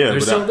focused. Yeah,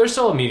 there's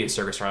still a media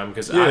circus around them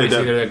because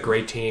obviously they're a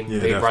great team.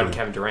 They brought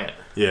Kevin Durant.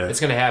 Yeah, it's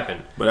going to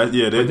happen. But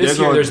this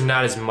year there's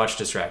not as much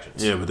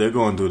distractions. Yeah, but they're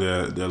going through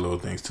their little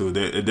things too.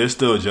 They're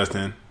still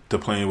adjusting to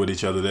playing with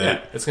each other.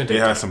 It's going to take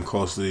time. Had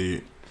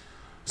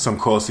some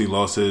costly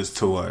losses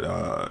to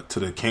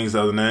the Kings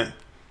the other night.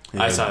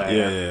 I saw that.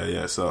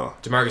 Yeah. So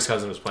DeMarcus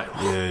Cousins was playing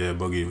well. Yeah.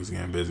 Boogie was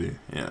getting busy.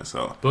 Yeah,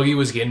 so Boogie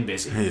was getting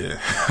busy.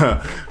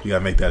 Yeah, you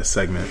gotta make that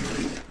segment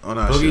on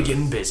our Boogie show.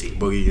 getting busy.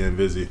 Boogie getting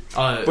busy.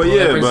 That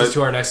brings us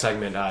to our next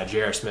segment,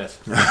 J.R.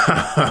 Smith.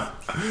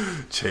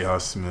 J.R.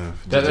 Smith.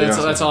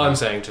 That's all I'm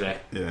saying today.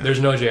 Yeah. There's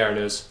no J.R.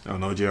 news. Oh,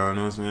 no J.R.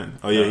 news, man.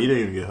 Oh yeah, he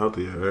didn't even get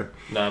healthy yet, right?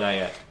 No, not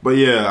yet. But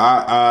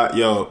yeah,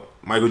 yo,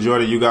 Michael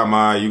Jordan, you got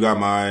my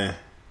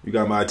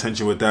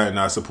attention with that, and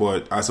I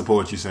support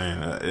what you're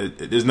saying.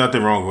 There's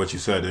nothing wrong with what you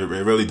said. It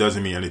really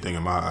doesn't mean anything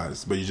in my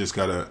eyes. But you just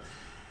gotta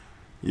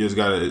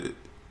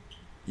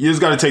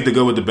take the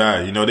good with the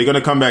bad. You know, they're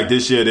gonna come back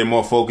this year. They're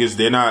more focused.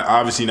 They're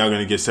obviously not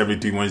gonna get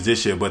 73 wins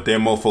this year, but they're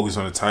more focused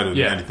on the title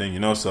than anything. You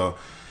know, so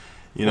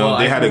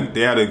they had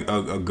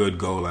a good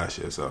goal last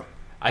year. So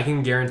I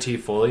can guarantee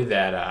fully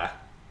that.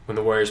 When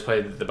the Warriors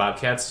played the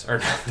Bobcats, or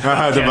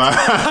not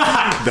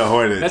the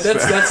Hornets.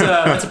 That's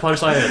a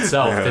punchline in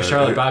itself. The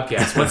Charlotte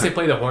Bobcats. Once they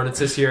play the Hornets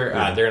this year,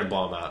 they're gonna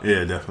blow them out.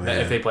 Yeah,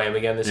 definitely. If they play them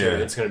again this year,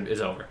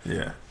 it's over.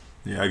 Yeah,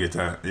 I get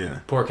that. Yeah,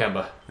 poor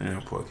Kemba. Yeah,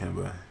 poor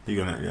Kemba.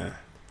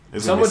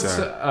 Some would,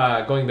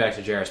 going back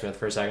to J.R. Smith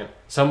for a second,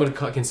 some would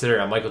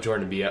consider Michael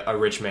Jordan to be a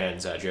rich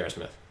man's J.R.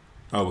 Smith.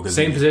 Oh, because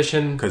same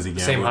position,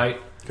 same height,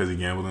 because he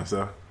gambled and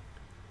stuff.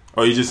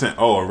 Oh, you just saying?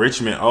 Oh, a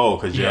rich man. Oh,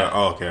 because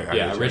Oh, okay.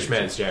 A rich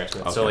man's J.R.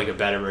 Smith. Okay. So like a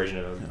better version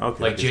of him.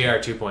 Okay. Like J.R.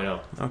 2.0.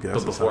 Okay.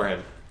 But before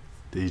him.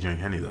 Did he drink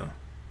Henny though?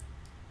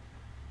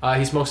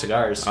 He smokes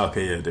cigars.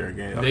 Okay, yeah, they're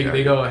gay. Okay.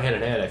 They go hand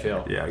in hand, I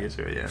feel. Yeah, I guess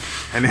you're right,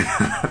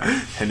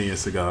 Henny and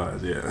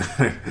cigars,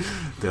 yeah.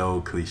 The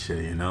old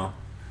cliche, you know?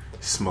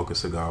 Smoke a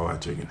cigar while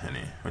drinking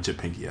Henny. With your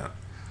pinky out.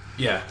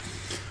 Yeah.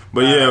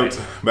 But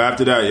but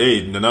after that,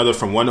 another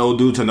from one old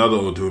dude to another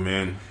old dude,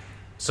 man.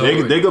 So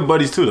they good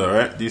buddies too, though,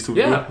 right? These two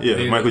people?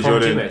 Yeah. Michael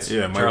Jordan. Teammates.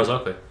 Yeah, Charles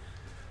Oakley.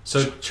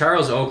 So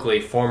Charles Oakley,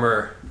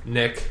 former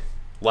Knick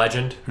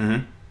legend,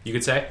 you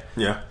could say.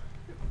 Yeah.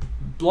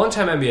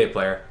 Longtime NBA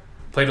player.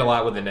 Played a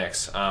lot with the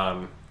Knicks.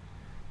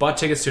 Bought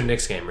tickets to a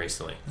Knicks game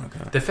recently.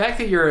 Okay. The fact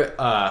that you're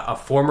a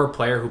former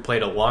player who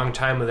played a long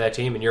time with that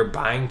team and you're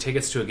buying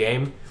tickets to a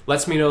game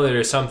lets me know that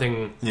there's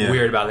something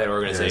weird about that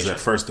organization. Yeah,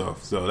 first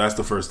off. So that's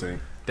the first thing.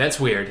 That's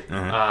weird.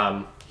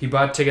 He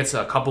bought tickets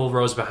a couple of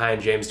rows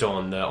behind James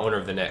Dolan, the owner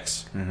of the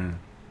Knicks. And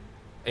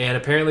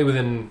apparently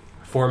within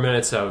 4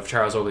 minutes of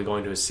Charles Oakley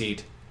going to his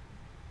seat,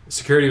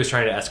 security was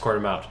trying to escort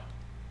him out.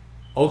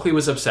 Oakley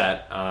was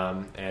upset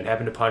and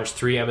happened to punch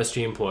 3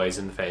 MSG employees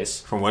in the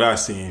face. From what I've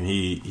seen,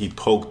 he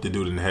poked the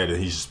dude in the head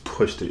and he just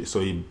pushed it.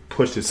 So he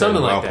pushed his head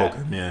while like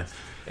poking. Yeah.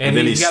 And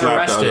then he got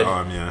slapped arrested the other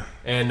arm,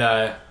 and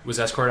was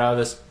escorted out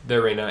of the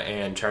arena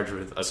and charged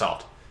with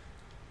assault.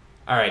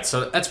 All right,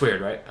 so that's weird,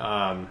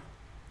 right?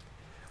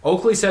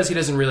 Oakley says he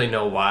doesn't really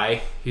know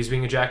why he's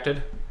being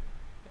ejected,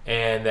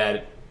 and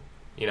that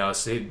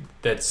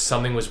that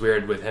something was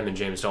weird with him and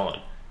James Dolan.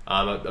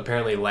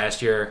 Apparently,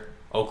 last year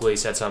Oakley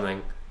said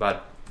something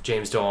about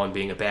James Dolan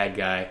being a bad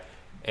guy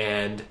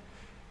and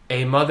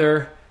a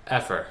mother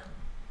effer.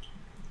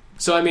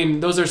 So I mean,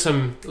 those are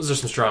some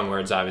strong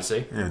words,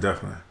 obviously. Yeah,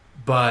 definitely.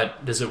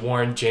 But does it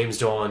warrant James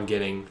Dolan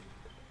getting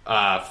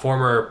a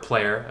former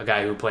player, a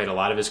guy who played a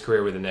lot of his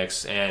career with the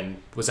Knicks and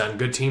was on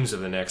good teams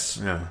with the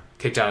Knicks,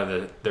 kicked out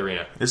of the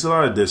arena? It's a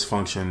lot of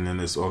dysfunction in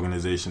this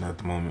organization at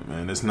the moment,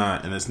 man. It's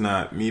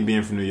not me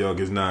being from New York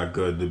is not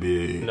good to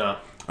be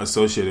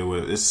associated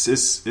with.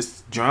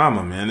 It's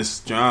drama, man. It's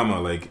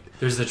drama. Like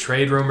there's the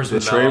trade rumors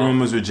with JR.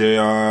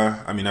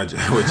 I mean, not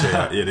with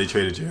JR. Yeah, they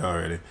traded JR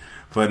already.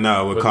 But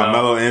no, with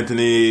Carmelo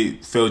Anthony,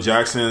 Phil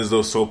Jackson's,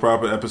 those soap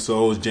opera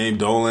episodes, James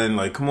Dolan,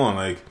 like, come on,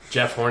 like...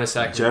 Jeff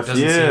Hornacek,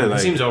 he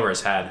seems over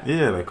his head.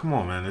 Yeah, like, come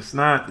on, man. It's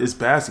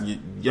basketball.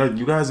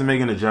 You guys are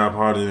making the job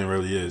harder than it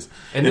really is.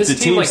 And if this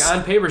team, like,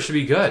 on paper should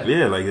be good.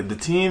 Yeah, like, if the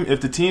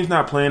team's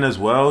not playing as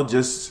well,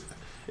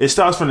 it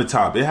starts from the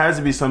top. It has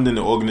to be something in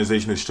the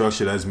organizational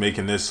structure that's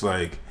making this,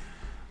 like,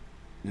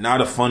 not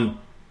a fun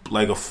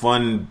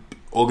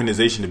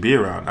organization to be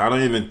around. I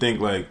don't even think,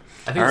 like...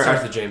 I think it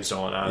starts with James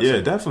Dolan, honestly.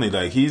 Yeah, definitely.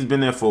 Like, he's been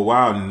there for a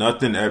while.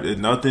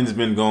 Nothing's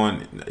been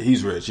going.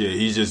 He's rich. Yeah,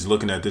 he's just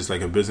looking at this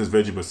like a business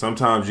venture. But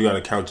sometimes you gotta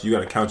count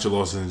your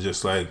losses and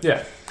just like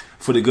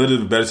for the good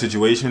of a better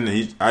situation.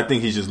 I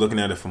think he's just looking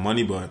at it for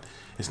money, but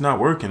it's not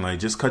working. Like,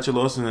 just cut your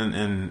losses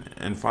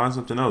and find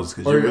something else.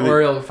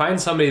 Or find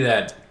somebody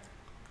that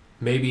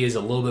maybe is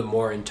a little bit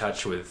more in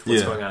touch with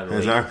what's going on in the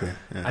league. Exactly.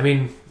 Yeah. I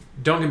mean,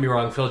 don't get me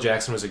wrong, Phil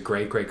Jackson was a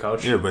great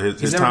coach. Yeah, but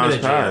his time's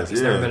passed.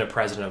 He's never been a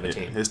president of a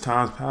team. His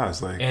time's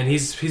passed. Like, and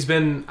he's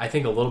been, I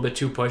think, a little bit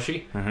too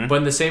pushy. But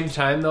in the same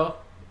time, though,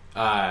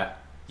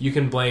 you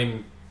can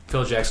blame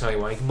Phil Jackson all you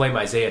want. You can blame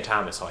Isaiah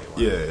Thomas all you want.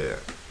 Yeah.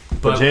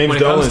 But when it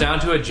comes down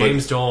to it,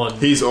 James Dolan,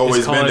 he's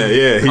always been there.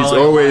 Yeah, he's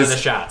always the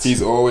shots.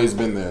 He's always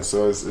been there.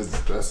 So that's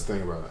the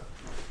thing about it.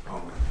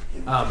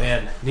 Oh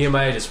man,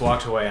 Nehemiah just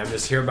walked away. I'm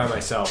just here by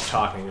myself,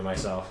 talking to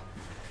myself.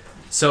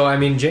 So I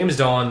mean, James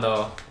Dolan,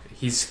 though.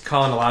 He's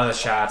calling a lot of the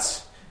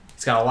shots.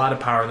 He's got a lot of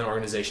power in the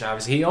organization.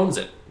 Obviously, he owns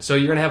it. So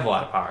you're going to have a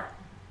lot of power.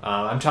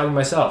 I'm talking to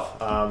myself.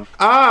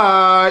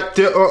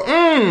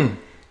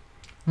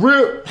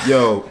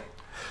 Yo,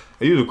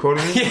 Are you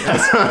recording?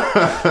 Yes.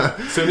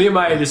 So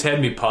Nehemiah just had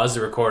me pause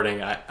the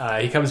recording.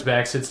 He comes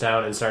back, sits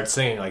down, and starts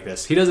singing like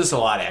this. He does this a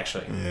lot,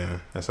 actually. Yeah,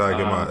 that's how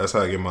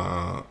I get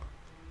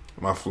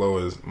my flow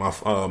is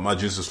my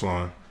juices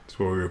flowing. That's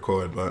where we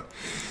record. But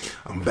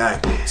I'm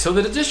back. So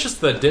it's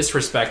just the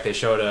disrespect they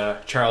show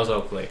to Charles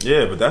Oakley.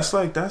 Yeah, but that's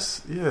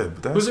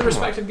who's a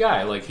respected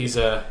guy. Like he's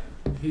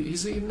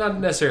not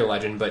necessarily a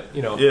legend, but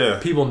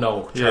people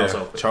know Charles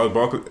Oakley. Charles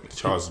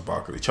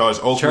Oakley. Charles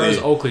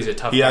Oakley's a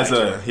tough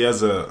guy. He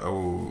has a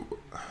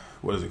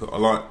what is it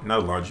called? Not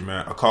a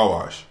laundromat, a car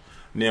wash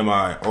near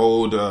my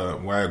old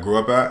where I grew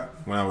up at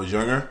when I was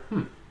younger.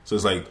 So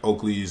it's like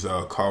Oakley's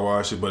car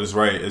wash, but it's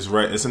right.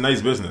 It's a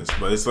nice business,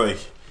 but it's like.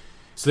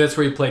 So that's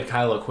where you played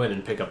Kyle O'Quinn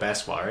and pick up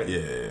basketball, right?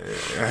 Yeah,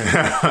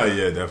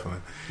 yeah,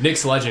 definitely.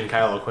 Knicks legend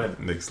Kyle O'Quinn.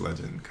 But,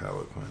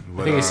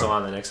 I think he's still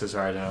on the Knicks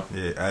right now.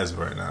 Yeah, as of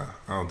right now,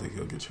 I don't think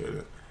he'll get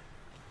traded.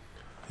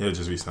 He'll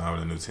just re-sign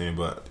with a new team,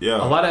 but yeah.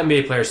 A lot of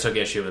NBA players took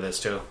issue with this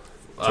too.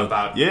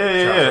 About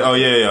yeah. Oh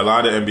yeah. A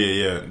lot of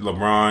NBA. Yeah,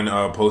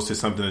 LeBron posted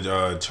something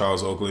to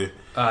Charles Oakley.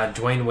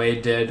 Dwayne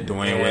Wade did.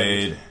 Dwayne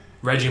Wade.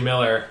 Reggie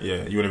Miller.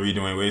 Yeah, you want to read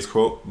Dwayne Wade's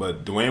quote?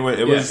 But Dwayne Wade,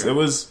 it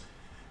was.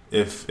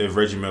 If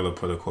Reggie Miller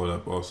put a quote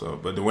up also.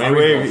 But Dwayne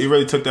Wade, he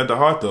really took that to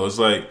heart, though. It's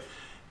like,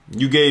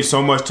 you gave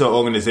so much to an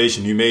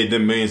organization. You made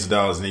them millions of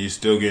dollars, and then you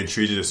still getting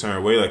treated a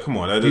certain way. Like, come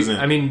on, that doesn't...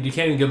 I mean, you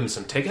can't even give him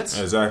some tickets?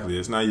 Exactly.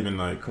 It's not even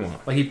like, come on.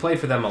 Like, he played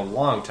for them a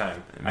long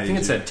time. I think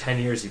it said 10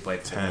 years he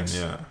played for them. 10,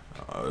 yeah.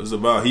 It was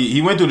about...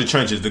 He went through the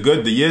trenches. The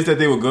years that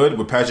they were good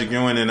with Patrick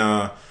Ewing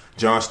and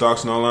John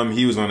Starks and all them,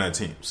 he was on that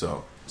team,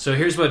 so... So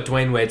here's what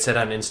Dwayne Wade said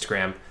on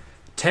Instagram.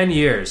 10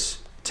 years...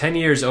 10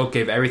 years Oak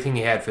gave everything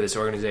he had for this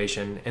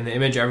organization, and the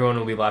image everyone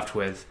will be left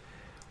with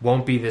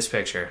won't be this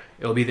picture.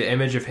 It will be the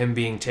image of him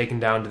being taken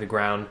down to the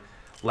ground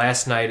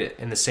last night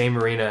in the same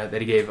arena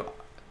that he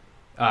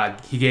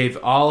gave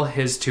all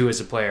his to as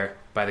a player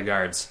by the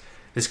guards.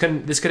 This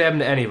could happen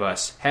to any of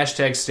us.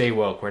 # stay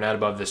woke. We're not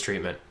above this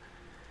treatment.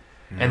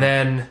 Mm-hmm. And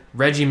then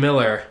Reggie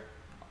Miller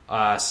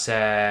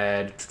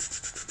said...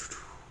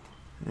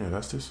 Yeah,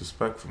 that's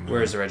disrespectful, man.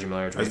 Where is the Reggie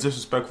Miller tweet? That's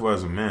disrespectful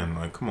as a man.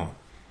 Like, come on.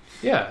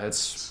 Yeah,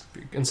 it's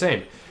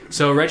insane.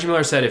 So Reggie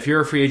Miller said, if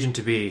you're a free agent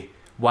to be,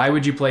 why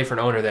would you play for an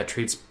owner that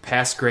treats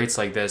past greats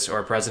like this or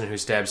a president who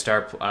stabs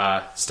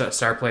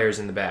star players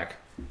in the back?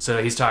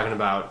 So he's talking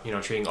about,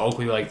 treating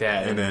Oakley like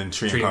that and then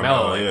treating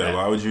Melo like that.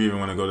 Why would you even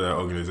want to go to that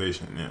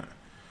organization? Yeah.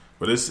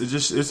 But it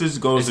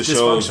just goes to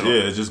shows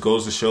it just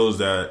goes to shows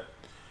that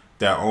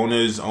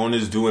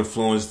owners do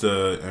influence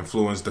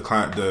the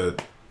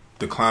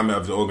climate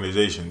of the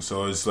organization.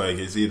 So it's like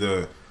it's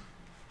either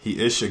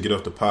he should get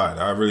off the pod.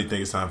 I really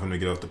think it's time for him to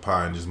get off the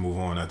pod and just move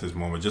on at this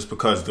moment, just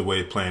because of the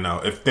way it's playing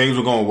out. If things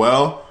were going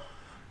well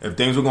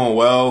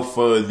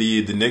for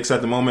the Knicks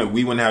at the moment,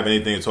 we wouldn't have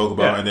anything to talk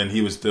about, and then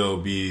he would still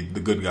be the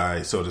good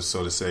guy, so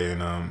to say,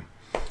 and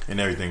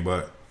everything.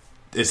 But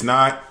it's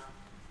not,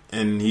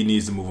 and he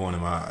needs to move on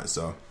in my eyes.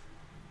 So,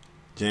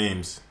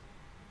 James,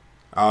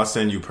 I'll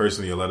send you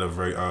personally a letter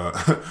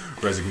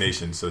of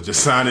resignation. So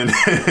just sign it,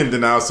 and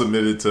then I'll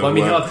submit it to. Well, I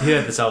mean, he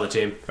had to sell the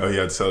team. Oh, he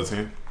had to sell the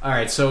team. All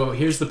right, so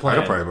here's the plan. I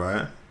could probably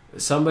buy it.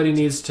 Somebody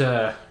needs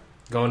to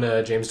go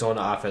into James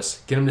Dolan's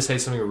office, get him to say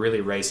something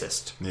really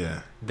racist.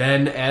 Yeah.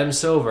 Then Adam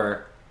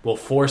Silver will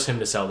force him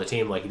to sell the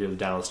team like he did with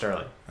Donald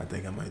Sterling. I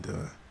think I might do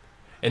it.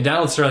 And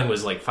Donald Sterling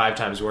was like 5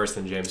 times worse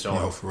than James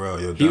Dolan. Yo, for real.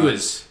 Yo, he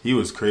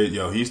was crazy.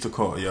 Yo, he used to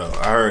call. Yo,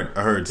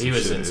 I heard some he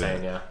was shit,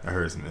 insane. Yeah. I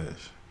heard some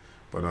ish,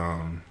 but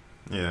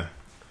yeah.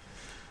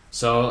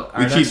 So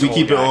we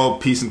keep it all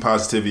peace and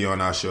positivity on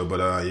our show,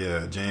 but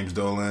yeah, James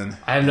Dolan.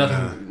 I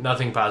have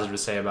nothing positive to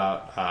say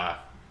about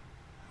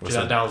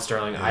Donald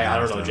Sterling. I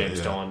don't know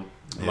James Dolan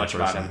much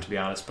about him, to be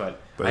honest,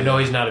 but I know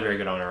he's not a very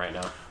good owner right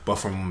now. But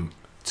from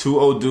 2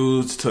 old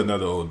dudes to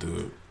another old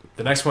dude.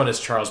 The next one is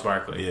Charles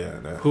Barkley. Yeah,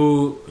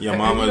 who your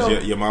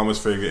mama's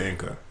favorite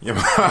Inca.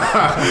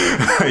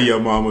 Your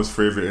mama's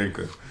favorite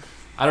Inca.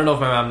 I don't know if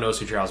my mom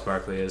knows who Charles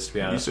Barkley is, to be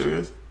honest. You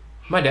serious?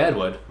 My dad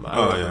would. I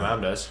don't know if my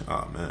mom does.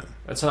 Oh, man.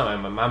 That's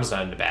not my mom's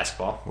not into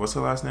basketball. What's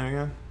her last name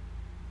again?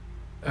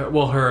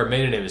 Well, her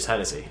maiden name is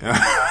Hennessy.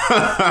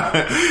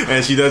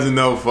 And she doesn't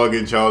know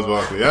fucking Charles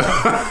Barkley.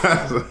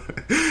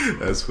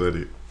 That's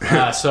funny.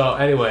 So,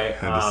 anyway,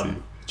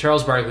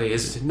 Charles Barkley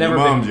is never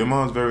been... Your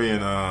mom's very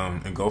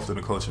engulfed in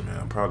the culture, man.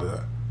 I'm proud of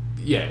that.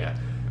 Yeah.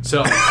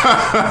 So,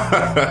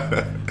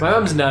 my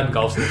mom's not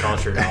engulfed in the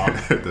culture at all.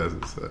 It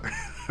doesn't say.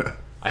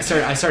 I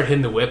start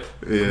hitting the whip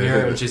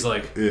here, and she's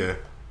like... Yeah.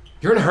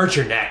 You're gonna hurt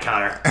your neck,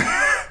 Connor.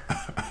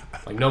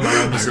 Like, no, my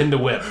mom just in the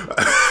whip.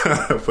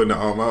 Putting the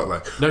arm out,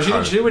 like... No,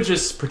 she would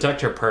just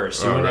protect her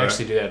purse. She wouldn't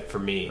actually do that for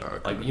me. Okay.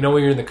 Like, when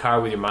you're in the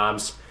car with your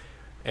moms,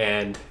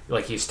 and,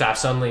 like, you stop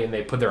suddenly, and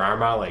they put their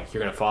arm out, like,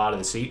 you're gonna fall out of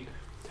the seat.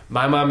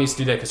 My mom used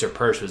to do that because her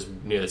purse was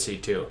near the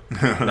seat, too.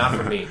 Not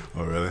for me.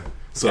 Oh, really?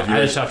 So I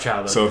had a tough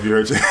childhood. So if you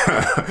hurt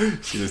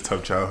she was a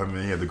tough childhood,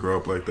 man, you had to grow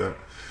up like that.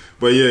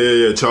 But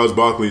yeah. Charles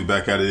Barkley's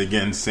back at it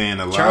again, saying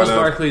a lot. Charles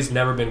Barkley's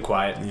never been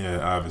quiet. Yeah,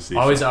 obviously.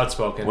 Always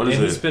outspoken. What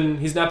is and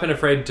he's not been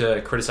afraid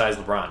to criticize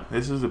LeBron.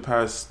 This is the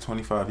past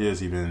 25 years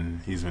he's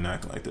been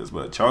acting like this.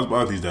 But Charles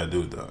Barkley's that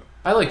dude, though.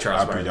 I like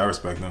Charles Barkley. I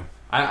respect him.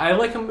 I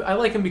like him. I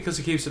like him because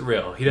he keeps it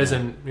real. He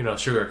doesn't,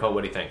 sugarcoat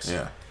what he thinks.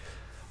 Yeah.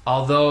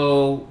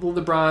 Although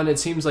LeBron, it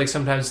seems like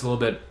sometimes it's a little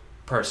bit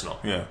personal.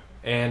 Yeah.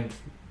 And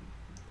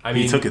I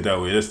mean, he took it that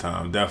way this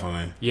time,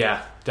 definitely.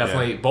 Yeah,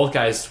 definitely. Yeah. Both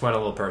guys went a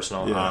little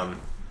personal. Yeah.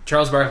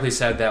 Charles Barkley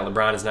said that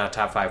LeBron is not a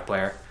top 5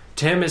 player.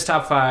 To him, his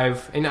top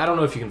 5, and I don't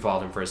know if you can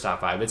fault him for his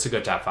top 5. It's a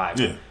good top 5.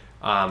 Yeah.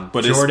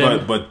 But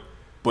Jordan,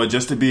 but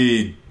just to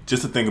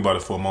think about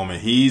it for a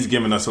moment, he's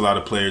given us a lot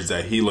of players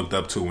that he looked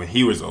up to when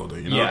he was older.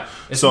 Yeah.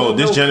 So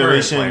this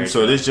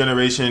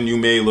generation, you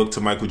may look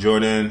to Michael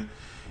Jordan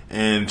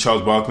and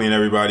Charles Barkley and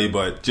everybody,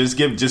 but just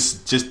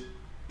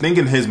think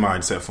in his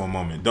mindset for a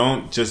moment.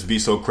 Don't just be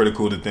so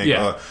critical to think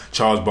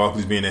Charles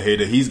Barkley's being a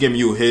hater. He's giving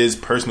you his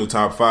personal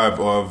top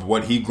 5 of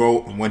what he grew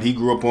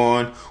up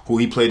on, who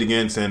he played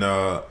against, and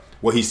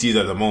what he sees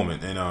at the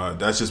moment. And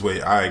that's just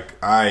where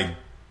I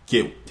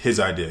get his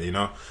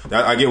idea.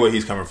 I get where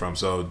he's coming from.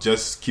 So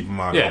just keep your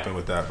mind open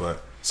with that.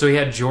 But so he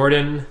had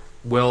Jordan,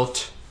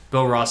 Wilt,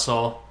 Bill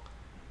Russell,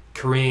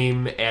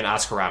 Kareem, and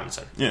Oscar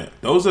Robinson. Yeah,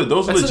 those are legit.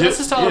 Those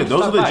are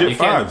legit 5s.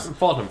 Can't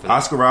fault him for that.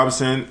 Oscar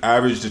Robinson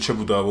averaged a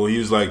triple double. He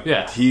was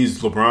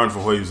he's LeBron for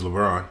who he was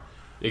LeBron.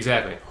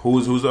 Exactly.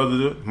 Who's the other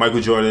dude?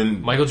 Michael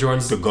Jordan. Michael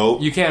Jordan's the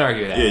GOAT. You can't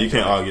argue that. Yeah, you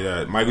can't argue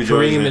that. Michael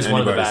Jordan is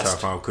one of the best.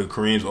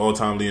 Kareem's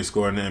all-time leading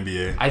scorer in the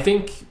NBA. I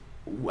think.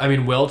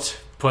 Wilt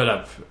put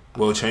up.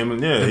 Will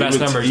Chamberlain, the best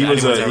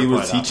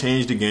numbers. He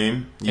changed the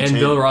game.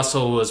 Bill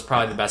Russell was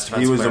probably the best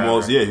defensive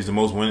player. He's the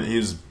most winning. He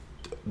was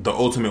the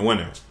ultimate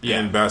winner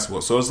in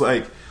basketball. So it's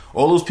like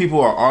all those people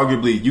are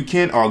arguably, you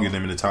can't argue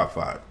them in the top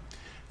 5.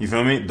 You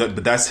feel me?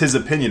 But that's his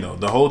opinion though.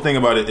 The whole thing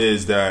about it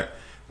is that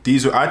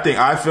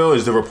I feel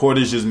is the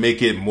reporters just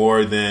make it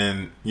more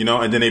than,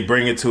 and then they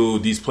bring it to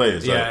these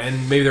players. Yeah,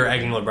 and maybe they're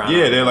egging LeBron.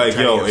 Yeah, they're like,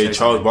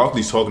 Charles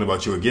Barkley's talking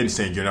about you again,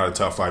 saying you're not a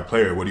top 5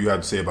 player. What do you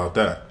have to say about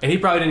that? And he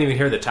probably didn't even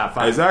hear the top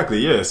 5. Exactly,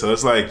 yeah. So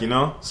it's like,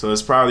 so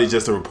it's probably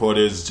just the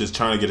reporters just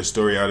trying to get a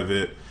story out of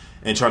it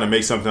and trying to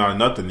make something out of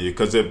nothing.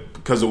 Because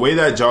the way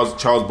that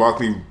Charles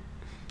Barkley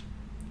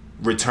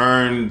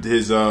returned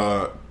his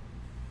the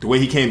way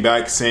he came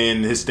back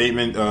saying his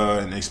statement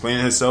and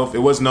explaining himself, it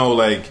was no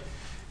like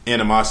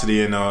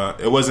animosity and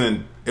it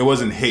wasn't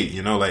hate,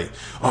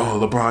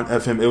 LeBron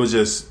F him. It was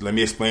just, let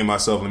me explain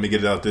myself, let me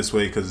get it out this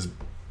way, because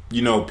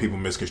people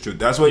misconstrue.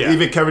 That's what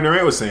even Kevin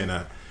Durant was saying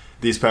that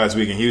these past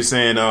weekend. He was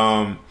saying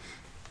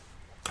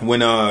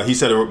when he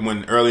said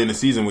when early in the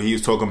season when he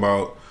was talking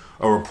about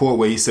a report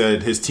where he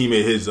said his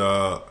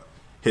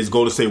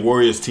Golden State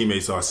Warriors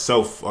teammates are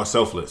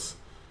selfless.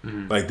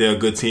 Mm-hmm. Like, they're a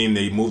good team,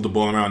 they move the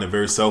ball around, they're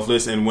very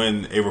selfless. And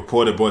when a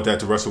reporter brought that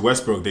to Russell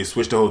Westbrook, they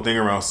switched the whole thing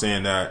around,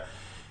 saying that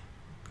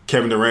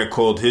Kevin Durant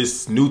called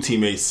his new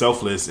teammates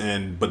selfless,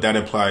 but that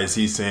implies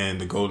he's saying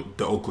the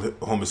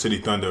Oklahoma City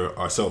Thunder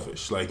are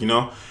selfish,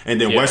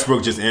 And then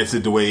Westbrook just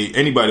answered the way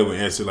anybody would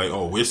answer, like,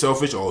 "Oh, we're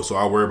selfish. Oh, so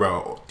I worry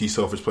about these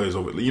selfish players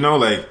over."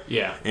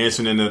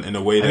 Answering in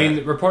a way that. I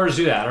mean, reporters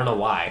do that. I don't know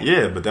why.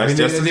 Yeah, but that's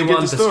just they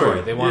want the story.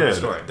 They want the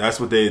story. That's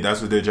what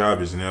their job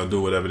is, and they'll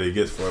do whatever they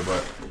get for it.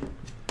 But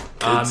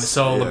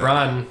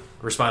LeBron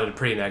responded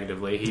pretty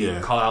negatively. He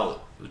called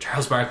out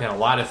Charles Barkley on a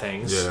lot of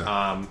things.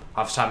 Off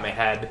the top of my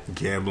head,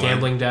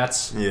 gambling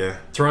debts,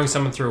 throwing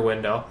someone through a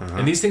window,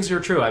 and these things are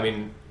true. I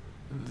mean,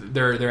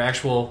 they're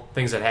actual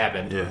things that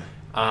happened.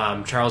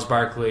 Charles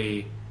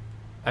Barkley,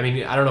 I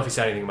mean, I don't know if he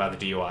said anything about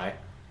the DUI.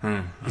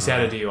 He's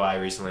had a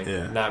DUI recently,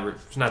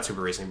 not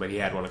super recently, but he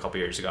had one a couple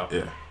years ago.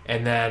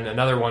 And then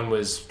another one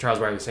was Charles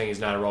Barkley saying he's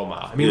not a role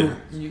model. I mean,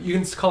 you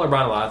can call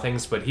LeBron a lot of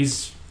things, but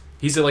he's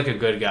like a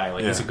good guy.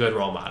 Like, he's a good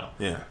role model.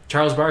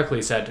 Charles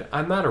Barkley said,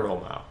 "I'm not a role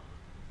model."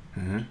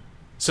 Mm-hmm.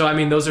 So I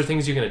mean, those are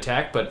things you can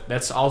attack, but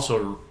that's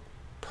also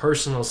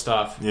personal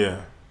stuff.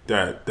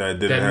 That didn't have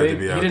to be out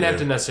there. He didn't have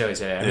to necessarily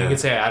say that. I mean, he can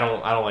say, I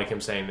don't like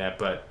him saying that,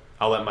 but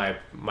I'll let my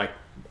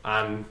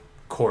on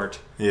court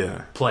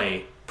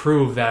play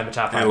prove that I'm a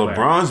top 5 player.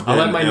 I'll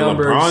let my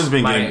numbers,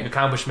 my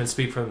accomplishments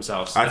speak for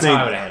themselves. That's how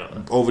I would handle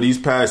it. Over these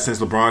past, since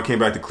LeBron came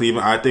back to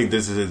Cleveland, I think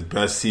this is his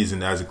best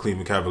season as a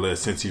Cleveland Cavalier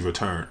since he's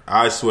returned.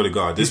 I swear to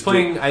God.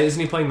 Isn't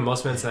he playing the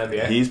most minutes in the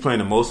NBA? He's playing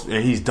the most,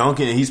 and he's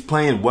dunking, and he's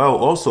playing well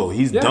also.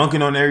 He's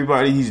dunking on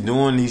everybody.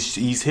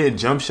 He's hitting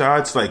jump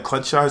shots, like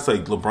clutch shots.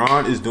 Like,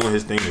 LeBron is doing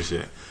his thing this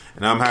year.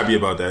 And I'm happy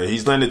about that.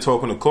 He's letting it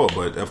talk on the court,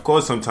 but of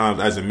course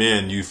sometimes as a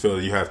man you feel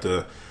you have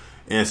to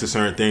answer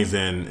certain things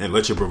and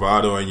let your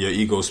bravado and your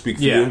ego speak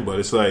for you. But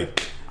it's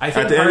like, I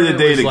think at the end of the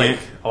day,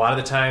 a lot of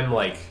the time,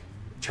 like,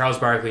 Charles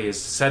Barkley has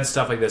said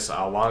stuff like this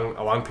a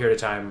long period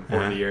of time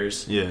over the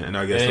years. And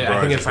I guess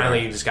I think it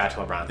finally just got to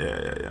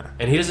LeBron.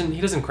 And he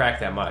doesn't crack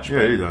that much.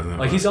 Yeah, he doesn't.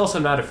 Like, he's also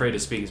not afraid to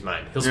speak his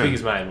mind. He'll speak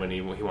his mind when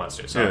he wants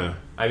to. So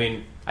I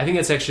mean, I think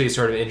it's actually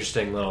sort of an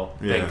interesting little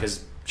thing,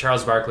 because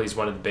Charles Barkley is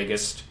one of the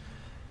biggest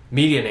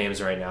media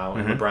names right now,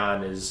 and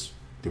LeBron is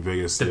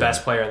the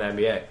best player in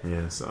the NBA.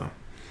 Yeah, so.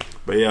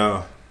 But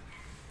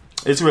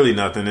It's really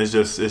nothing. It's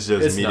just media.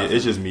 Nothing.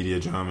 It's just media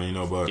drama, you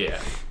know. But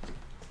yeah,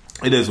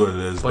 it is what it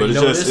is. But it's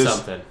you know, just it is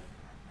something.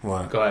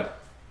 What? Go ahead.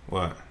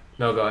 What?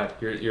 No, go ahead.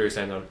 You're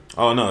saying that.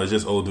 Oh no, it's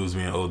just old dudes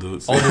being old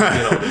dudes. Old dudes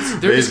being old dudes.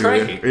 They're just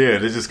cranky. Yeah,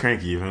 they're just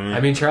cranky. You feel me? I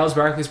mean, Charles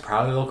Barkley's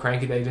probably a little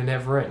cranky that he didn't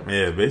have a ring.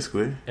 Yeah,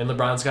 basically. And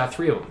LeBron's got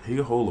 3 of them. He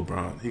could hold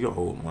LeBron. He could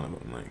hold one of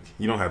them. Like,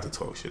 you don't have to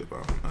talk shit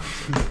about him.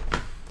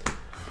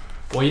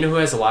 Well, you know who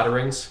has a lot of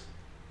rings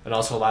and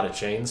also a lot of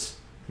chains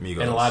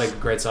Migos. and a lot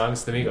of great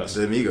songs? The Migos.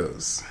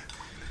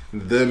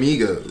 The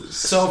Migos.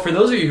 So, for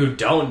those of you who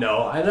don't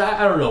know, I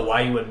don't know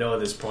why you wouldn't know at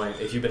this point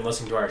if you've been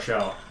listening to our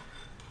show.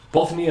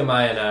 Both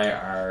Nehemiah and I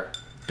are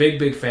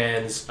big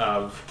fans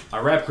of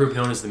a rap group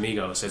known as the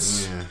Migos.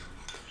 It's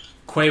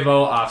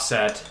Quavo,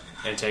 Offset,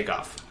 and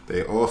Takeoff.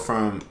 They all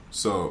from,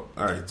 all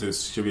right,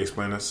 should we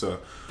explain this? So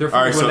they're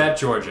from Gwinnett,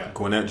 Georgia.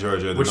 Gwinnett,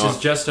 Georgia. Which is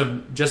just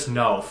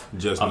north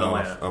of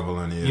Atlanta. Of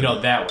Atlanta, yeah. You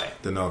know, that way.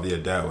 The north, yeah,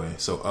 that way.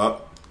 So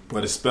up,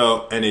 but it's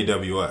spelled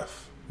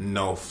N-A-W-F.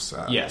 North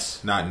side.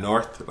 Yes. Not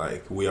north,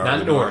 like we are.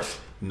 Not north.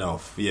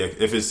 North. Yeah,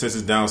 since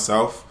it's down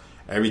south,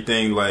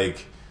 everything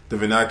like the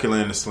vernacular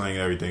and the slang,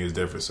 everything is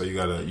different. So you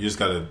just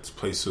gotta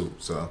play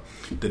suit. So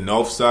the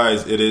north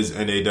side, it is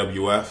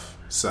N-A-W-F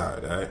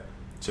side, all right?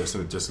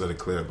 Just let it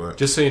clear, but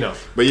just so you know.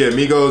 But yeah,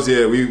 Migos,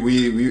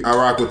 yeah, I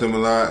rock with them a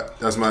lot.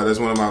 That's one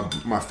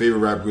of my favorite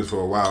rap groups for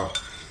a while,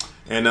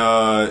 and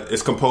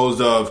it's composed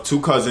of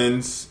 2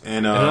 cousins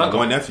and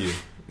 1 nephew.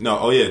 No,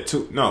 oh yeah,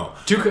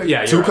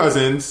 two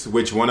cousins,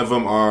 which one of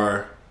them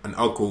are an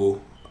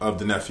uncle of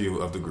the nephew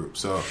of the group.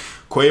 So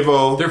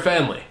Quavo, they're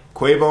family.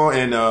 Quavo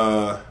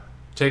and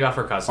Takeoff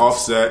her cousins.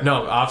 Offset.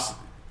 No, Offset.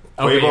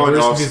 Okay, Quavo and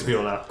Offset.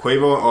 Now.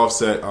 Quavo and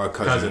Offset are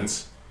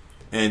cousins.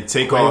 And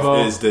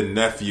Takeoff is the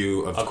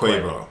nephew of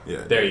Quavo.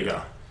 Yeah, there you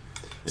go.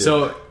 Yeah.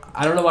 So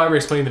I don't know why we're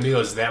explaining the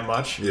Migos that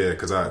much. Yeah,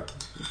 because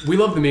we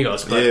love the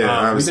Migos,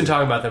 but we've been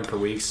talking about them for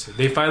weeks.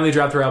 They finally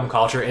dropped their album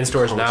Culture in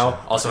stores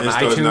now, also on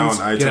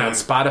iTunes. Get on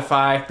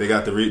Spotify. They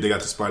got the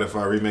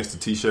Spotify remix, the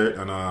T-shirt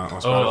on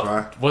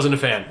Spotify. Wasn't a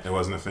fan. It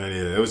wasn't a fan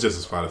either. It was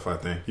just a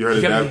Spotify thing. You heard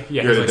of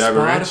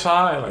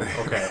Spotify?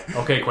 Like,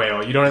 okay,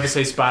 Quavo. You don't have to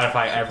say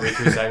Spotify every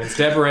 3 seconds.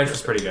 Dab Ranch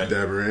was pretty good.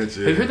 Dab Ranch.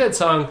 Yeah. Have you heard that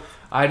song?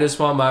 I just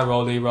want my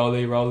rolly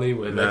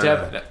with a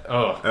dab.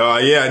 Oh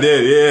yeah, I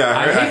did. Yeah,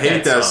 I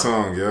hate that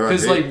song, yo.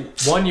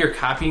 Because one, you're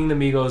copying the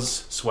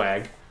Migos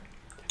swag.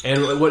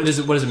 And what does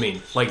it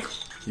mean? Like,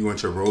 you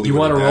want your rollie? You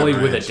want a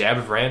rollie with a dab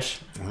of ranch?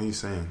 What are you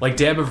saying? Like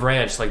dab of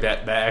ranch, like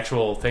that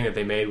actual thing that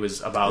they made was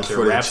about their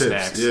rap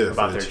snacks,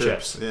 about their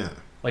chips. Yeah.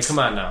 Like, come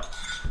on now.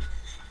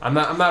 I'm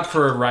not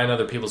for riding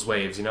other people's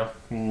waves, you know.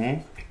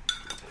 Mm-hmm.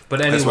 But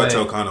anyway, that's what I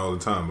tell Connor all the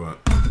time. But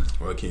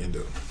what I can't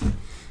do.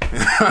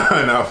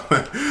 No,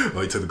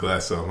 he took the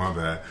glass off. My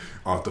bad.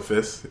 Off the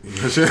fist.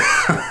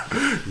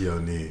 Yo,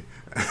 knee.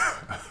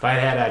 If I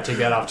had, I'd take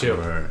that off too.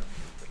 Right.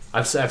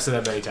 I've said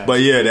that many times.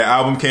 But yeah, the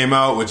album came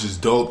out, which is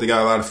dope. They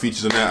got a lot of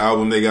features on that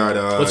album. They got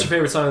what's your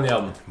favorite song on the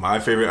album? My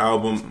favorite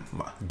album,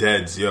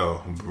 Deads,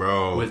 yo,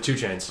 bro. With 2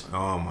 Chainz.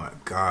 Oh my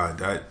god,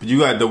 but you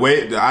got the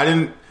way I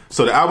didn't.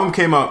 So the album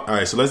came out. All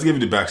right, so let's give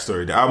you the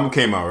backstory. The album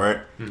came out,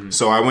 right? Mm-hmm.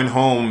 So I went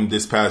home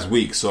this past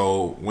week.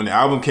 So when the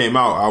album came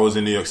out, I was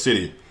in New York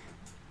City,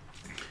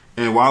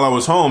 and while I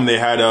was home, they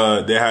had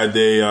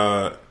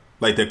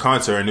their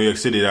concert in New York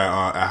City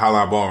at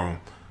Highline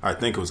Ballroom. I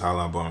think it was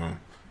Highline Ballroom.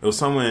 It was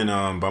somewhere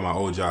by my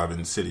old job in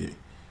the city.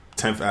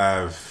 10th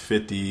Ave,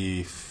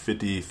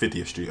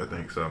 50th Street, I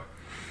think. So,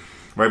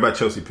 right by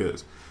Chelsea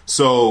Piers.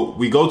 So,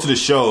 we go to the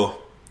show.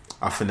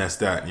 I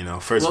finessed that, you know.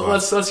 First of all.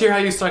 Let's hear how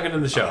you snuck into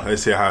the show.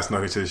 Let's hear how I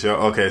snuck into the show.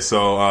 Okay,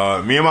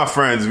 so me and my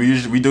friends,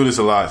 we do this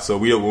a lot. So,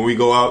 when we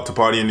go out to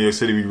party in New York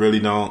City, we really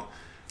don't.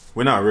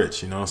 We're not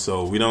rich, you know,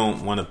 so we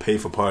don't want to pay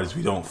for parties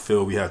we don't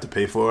feel we have to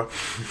pay for,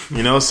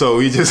 you know. So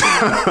we just,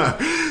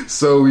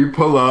 so we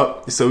pull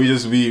up. So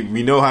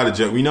we know how to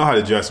dress. We know how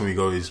to dress when we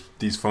go to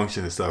these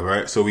functions and stuff,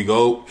 right? So we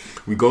go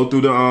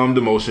through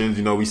the motions.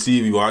 You know,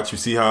 we watch, we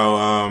see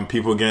how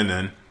people are getting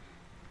in.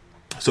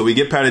 So we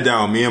get patted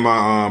down. Me and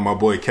my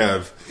boy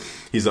Kev,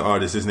 he's an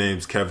artist. His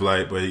name's Kev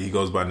Light, but he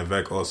goes by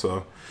Navek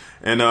also,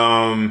 and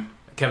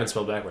Kevin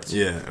spelled backwards.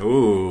 Yeah.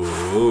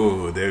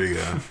 Ooh, there we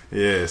go.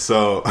 Yeah.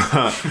 So,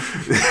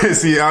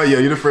 see,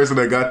 you're the first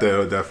one that got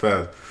that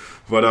fast.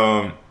 But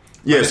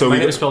yeah. My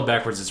name is spelled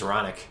backwards. It's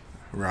Ronick.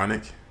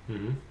 Ronick.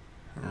 Mm-hmm.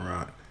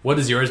 Right. What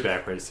is yours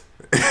backwards?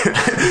 What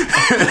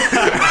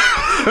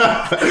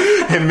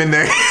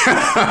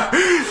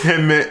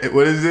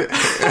is it?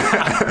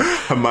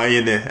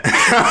 Hermione.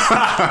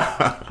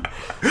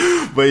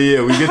 But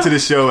yeah, we get to the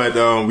show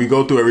we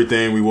go through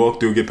everything. We walk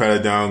through, get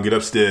patted down, get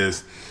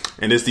upstairs.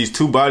 And it's these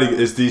two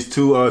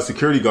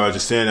security guards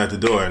just standing at the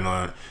door, and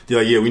they're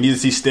like, "Yeah, we need to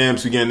see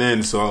stamps. We getting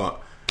in." So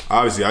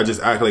obviously, I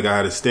just act like I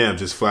had a stamp,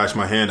 just flash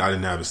my hand. I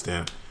didn't have a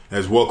stamp. I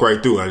just walked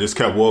right through. I just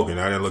kept walking.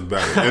 I didn't look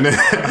back. And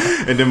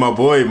then my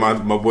boy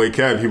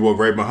Kev, he walked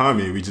right behind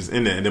me. We just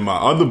in there. And then my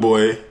other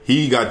boy,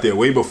 he got there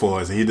way before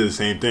us, and he did the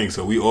same thing.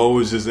 So we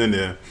always just in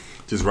there,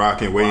 just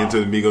rocking, waiting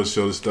until the Migos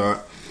show to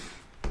start,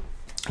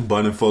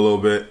 bunning for a little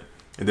bit.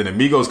 And then the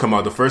Migos come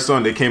out. The first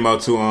song they came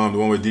out to the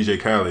one with DJ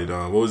Khaled.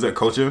 What was that?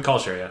 Culture?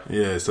 Culture, yeah.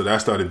 Yeah, so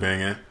that started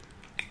banging.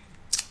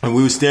 And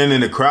we were standing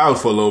in the crowd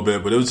for a little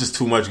bit, but it was just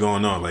too much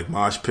going on, like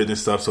mosh pit and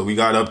stuff. So we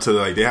got up to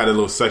they had a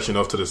little section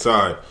off to the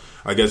side.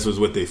 I guess it was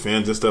with their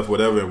fans and stuff,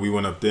 whatever. And we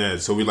went up there.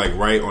 So we like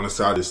right on the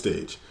side of the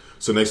stage.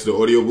 So next to the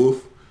audio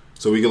booth.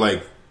 So we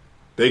could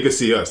they could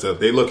see us.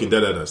 They looking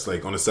dead at us,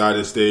 like on the side of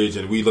the stage,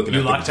 and we looking at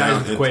them. You locked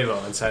eyes with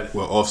Quavo inside.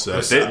 Well,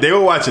 Offset. They were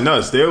watching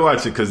us. They were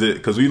watching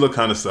because we look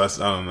kind of sus.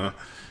 I don't know.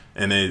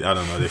 And I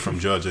don't know. They're from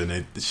Georgia,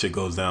 and the shit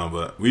goes down.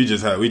 But we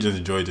just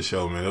enjoyed the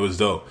show, man. It was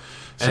dope.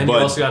 And you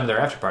also got into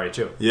their after party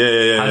too.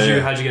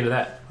 Yeah. How'd you get into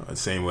that?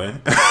 Same way.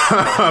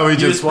 we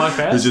just walked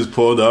past. We just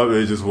pulled up.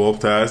 We just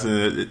walked past,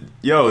 and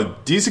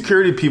these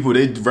security people,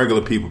 they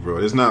regular people, bro.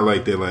 It's not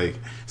like they're like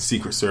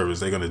Secret Service.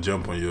 They're gonna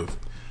jump on you.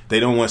 They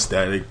don't want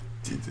static,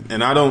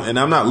 and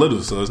I'm not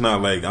little, so it's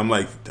not like I'm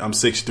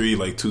 6'3",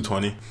 like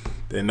 220.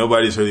 Then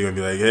nobody's really gonna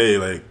be like, hey,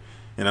 like.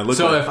 And I look.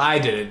 So if I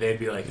did it, they'd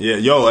be like, yeah,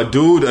 a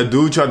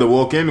dude tried to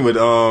walk in with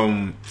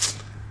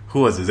who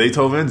was it?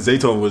 Zaytoven?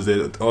 Zaytoven was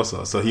there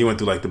also. So he went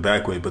through like the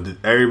back way. But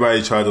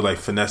everybody tried to like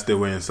finesse their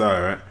way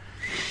inside, right?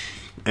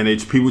 And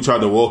people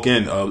tried to walk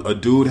in. A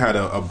dude had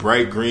a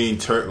bright green,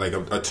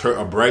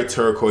 a bright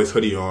turquoise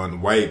hoodie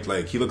on, white.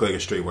 Like he looked like a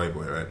straight white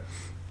boy, right?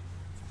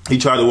 He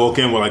tried to walk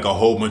in with like a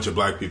whole bunch of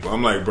black people.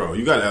 I'm like, bro,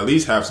 you gotta at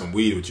least have some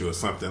weed with you or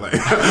something. Like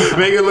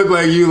make it look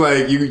like you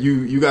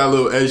got a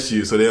little edge to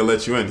you, so they'll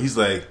let you in. He's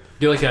like,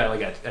 you're like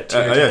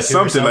a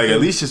something like at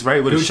least just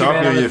right with a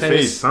sharpie on your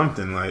face,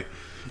 something like.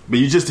 But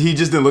he just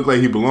didn't look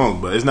like he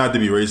belonged. But it's not to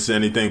be racist or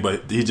anything.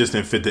 But he just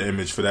didn't fit the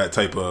image for that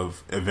type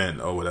of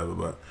event or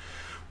whatever.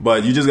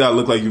 But you just gotta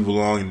look like you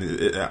belong.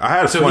 I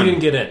had so fun. He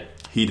didn't get in.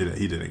 He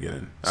didn't get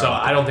in. So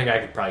I don't think I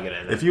could probably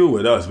get in. If you were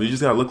with us, but you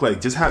just gotta look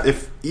like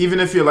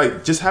even if you're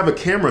like just have a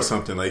camera or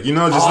something like the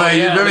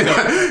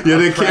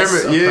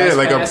camera,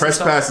 like a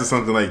press pass or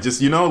something like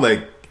just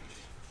like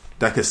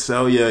that could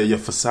sell your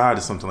facade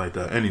or something like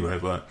that. Anyway,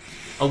 but.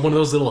 One of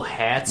those little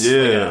hats, like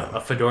a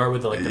fedora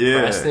with the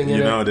press thing in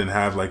it. Then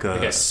have like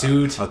a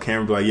suit, a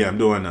camera. Like, I'm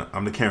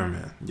the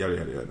cameraman. Yada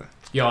yada yada.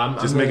 Yo, I'm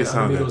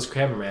Migos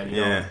cameraman.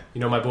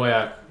 You know my boy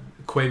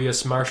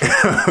Quavius Marshall.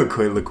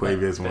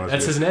 Quavius Marshall.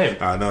 That's his name.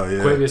 I know. Yeah,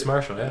 Quavius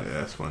Marshall. Yeah,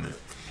 that's funny.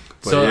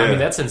 But I mean,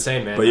 that's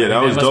insane, man. But yeah,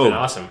 that was dope. Been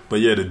awesome. But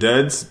yeah, the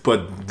Deads.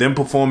 But them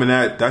performing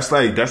that's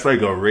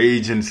like a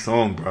raging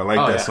song, bro. I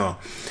like that song.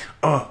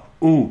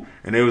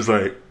 And it was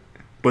like.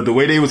 But the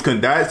way they was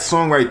that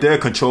song right there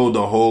controlled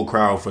the whole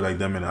crowd for like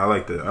them, and I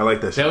like that. I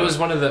like that. That was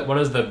one of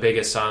the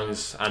biggest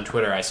songs on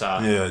Twitter I saw.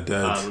 Yeah,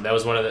 that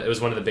was one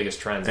of the biggest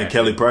trends. And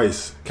actually.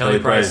 Kelly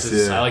Price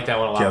is. I like that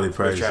one a lot. Kelly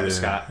Price, with Travis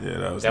Scott.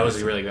 Yeah, that was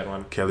a really good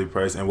one. Kelly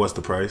Price and What's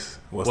the Price?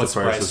 What's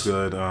the price was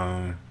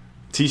good.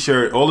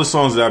 T-shirt, all the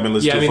songs that I've been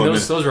listening to. Yeah, I mean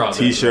those are all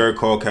T-shirt,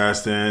 Call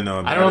Casting.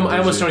 I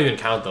almost don't even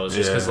count those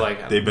just because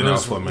they've been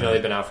out for a minute.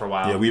 They've been out for a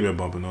while. Yeah, we've been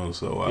bumping those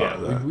for a while.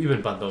 Yeah, we've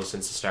been bumping those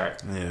since the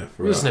start. Yeah,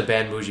 we listened to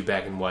Bad Bougie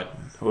back in what?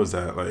 What was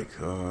that like?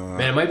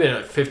 Man, it might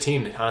have been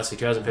 15. Honestly,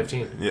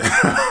 2015. Yeah,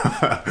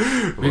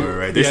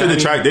 right. They sent the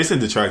track. They sent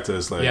the track to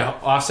us. Like, yeah,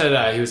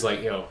 Offset. He was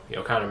like, "Yo,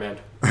 Connor, man,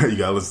 you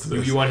gotta listen to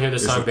this. You want to hear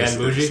this song, Bad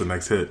Bougie? It's the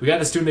next hit. We got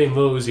this dude named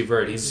Lil Uzi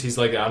Vert. He's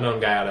like an unknown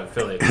guy out of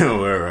Philly.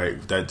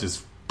 Right. That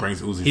just." Brings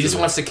Uzi. He just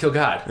wants to kill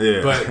God.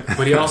 Yeah.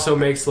 But he also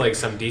makes like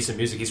some decent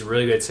music. He's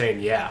really good at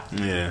saying yeah.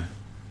 Yeah.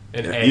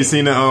 And you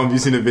seen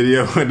the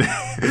video when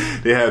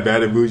they had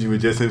Bad and Bougie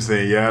with just him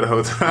saying yeah the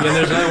whole time? Yeah, and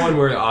there's another one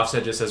where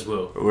Offset just says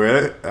woo.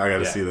 Where? I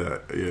gotta see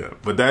that. Yeah.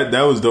 But that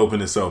was dope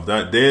in itself.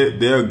 That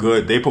they're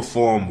good. They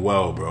perform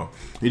well, bro.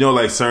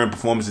 Like certain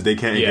performances they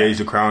can't engage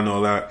the crowd and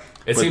all that.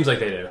 It seems like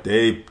they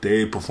do.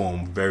 They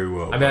perform very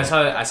well. I mean,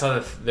 I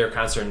saw their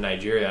concert in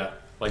Nigeria.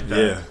 Like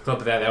the clip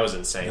of that was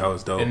insane. That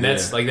was dope. And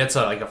that's that's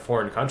a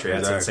foreign country.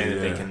 Exactly, that's insane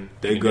that they can.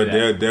 They're good.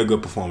 They're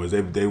good performers.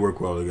 They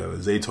work well together.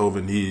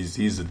 Zaytoven,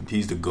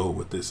 he's the GOAT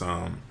with this.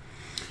 The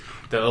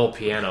little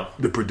piano.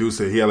 The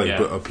producer, he had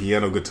a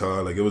piano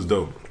guitar. Like it was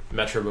dope.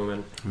 Metro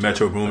Boomin. But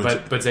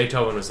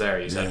Zaytoven was there.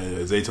 You said.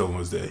 Yeah, Zaytoven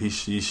was there. He's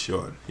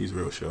short. He's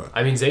real short.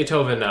 I mean,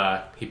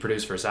 Zaytoven, he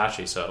produced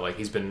Versace, so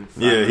he's been.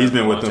 He's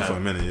been with them for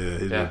a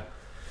minute. Yeah.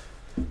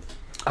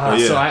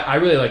 So I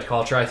really like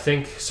Culture. I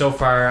think so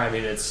far. I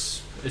mean, it's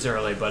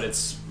early, but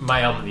it's my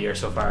album of the year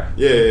so far.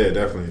 Yeah,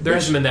 definitely. There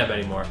hasn't been that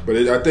many more. But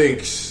I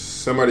think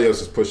somebody else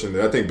is pushing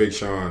it. I think Big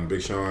Sean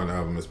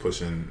album is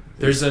pushing.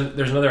 There's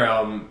another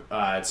album.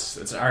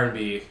 It's an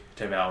R&B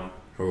type album.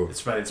 Who?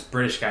 It's by this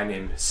British guy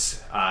named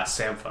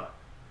Sampha.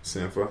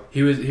 Sampha?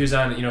 He was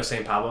on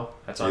Saint Pablo.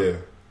 That song. Yeah.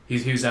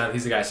 He's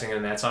the guy singing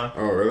in that song.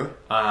 Oh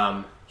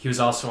really? He was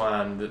also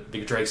on the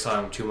Drake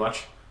song Too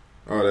Much.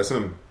 Oh, that's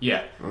him.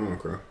 Yeah. Oh,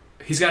 okay.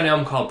 He's got an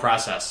album called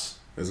Process.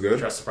 It's good.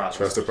 Trust the Process.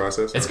 Trust the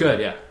Process. It's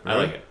good. Yeah, I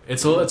like it.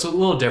 It's a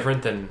little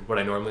different than what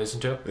I normally listen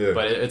to. Yeah.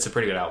 But it's a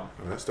pretty good album.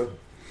 Oh, that's dope.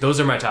 Those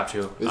are my top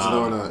two. It's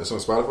on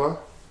Spotify.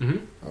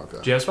 Mm-hmm. Okay.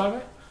 Do you have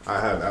Spotify? I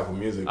have Apple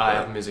Music.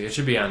 Apple Music. It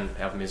should be on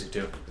Apple Music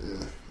too.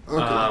 Yeah.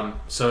 Okay.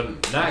 So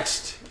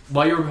next,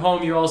 while you were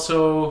home, you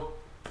also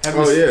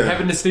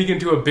having to sneak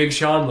into a Big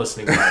Sean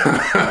listening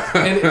party.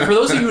 And for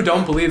those of you who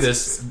don't believe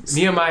this,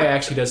 Nehemiah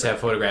actually does have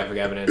photographic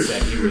evidence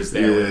that he was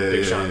there with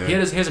Big Sean. Yeah. He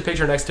has a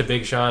picture next to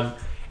Big Sean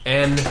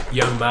and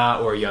Young Ma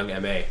or Young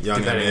M.A.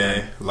 Young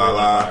M.A.,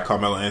 Lala,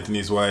 Carmelo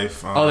Anthony's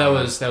wife.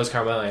 That was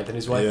Carmelo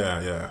Anthony's wife?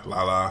 Yeah,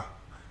 Lala.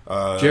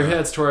 Did you ever hear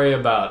that story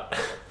about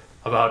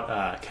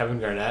Kevin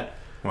Garnett?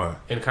 What?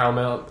 And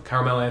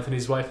Carmelo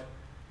Anthony's wife?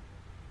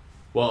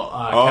 Well,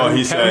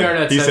 Kevin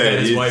Garnett said that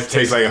his wife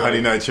takes like a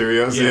Honey Nut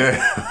Cheerios.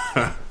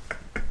 Yeah.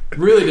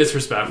 Really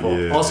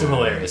disrespectful. Also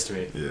hilarious to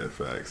me. Yeah,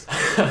 facts.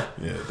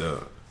 Yeah,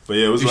 dope. But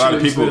yeah, it was a lot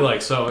of people.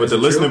 Like, so but the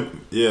listener,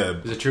 yeah.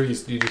 Is it true?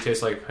 You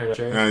taste like Honey Nut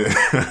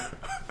Cheerios?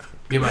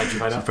 You might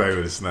find out. She probably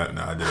would have snapped.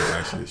 No, I didn't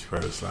actually. She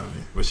probably would have slapped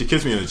me. But she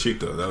kissed me in the cheek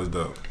though. That was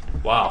dope.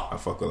 Wow. I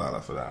fuck with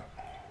Lala for that.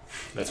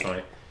 That's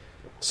funny.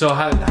 So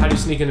how do you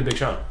sneak into Big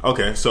Sean?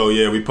 Okay, so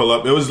yeah, we pull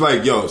up. It was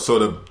like, so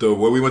the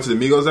where we went to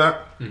the Migos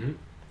at,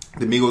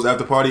 the Migos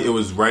after party, it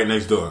was right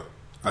next door.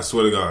 I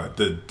swear to God,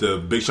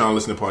 the Big Sean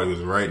listening party was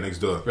right next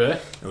door. Really?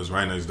 It was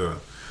right next door.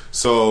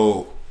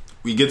 So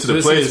we get to the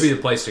this place. This used to be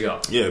the place to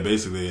go. Yeah,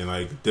 basically, and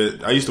like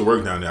I used to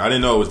work down there. I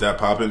didn't know it was that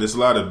popping. There's a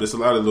lot of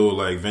little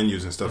like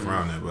venues and stuff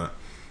around there, but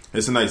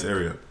it's a nice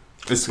area.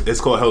 It's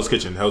called Hell's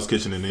Kitchen. Hell's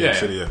Kitchen in New York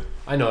City. Yeah,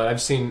 I know it.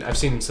 I've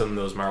seen some of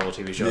those Marvel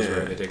TV shows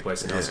where they take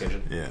place in Hell's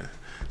Kitchen. Yeah.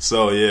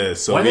 So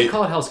why do they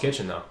call it Hell's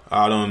Kitchen though?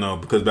 I don't know,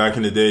 because back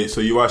in the day, so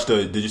you watched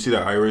did you see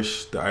the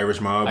Irish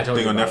Mob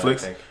thing on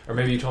Netflix? It, or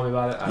maybe you told me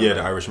about it. Yeah,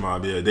 the Irish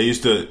Mob. Yeah, they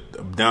used to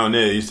down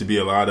there. It used to be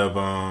a lot of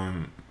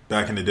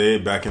back in the day,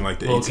 back in like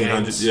the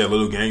 1800s. Yeah,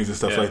 little gangs and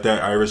stuff like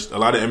that. A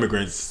lot of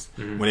immigrants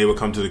when they would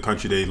come to the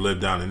country, they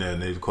lived down in there,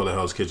 and they call it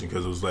Hell's Kitchen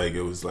because it was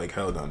like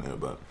hell down there.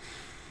 But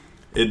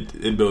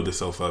it built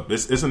itself up.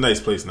 It's a nice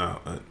place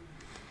now.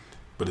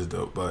 But it's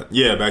dope. But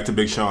yeah, back to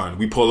Big Sean.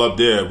 We pull up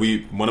there.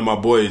 One of my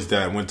boys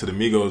that went to the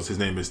Migos, his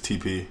name is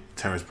TP,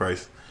 Terrence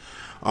Price.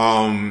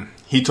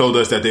 He told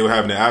us that they were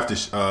having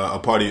a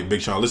party, a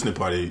Big Sean listening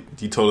party.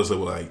 He told us it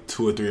was like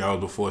 2 or 3 hours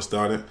before it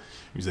started.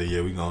 He said,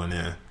 "Yeah, we going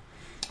there."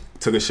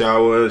 Took a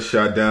shower,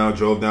 shot down,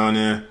 drove down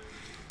there,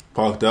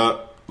 parked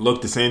up,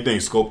 looked the same thing,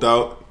 scoped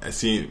out.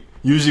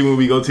 Usually when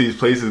we go to these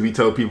places, we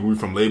tell people we're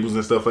from labels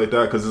and stuff like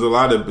that because it's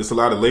a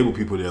lot of label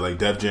people there. Like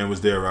Def Jam was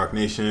there, Rock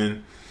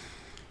Nation.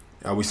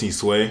 We seen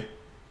Sway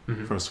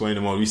from Sway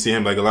No More. We see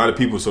him like a lot of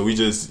people. So we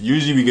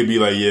usually we could be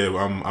like, yeah,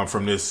 I'm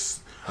from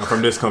this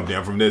company.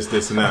 I'm from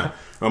this and that.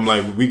 I'm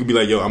like, we could be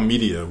like, yo, I'm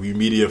media. We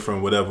media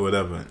from whatever.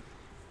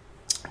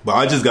 But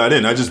I just got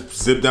in. I just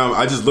zipped down.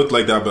 I just looked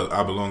like that, but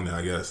I belong there,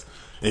 I guess.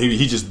 And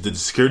the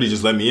security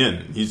just let me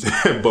in.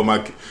 But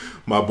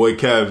my boy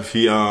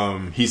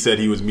Kev, he said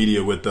he was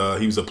media with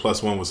he was a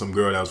 +1 with some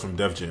girl that was from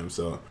Def Jam.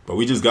 So, but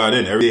we just got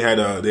in. They had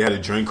a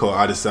drink called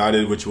I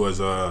Decided, which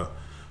was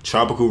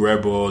Tropical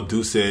Red Bull,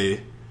 Douce,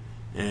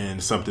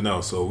 and something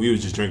else. So we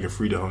was just drinking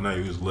free the whole night.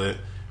 We was lit.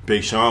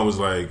 Big Sean was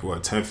like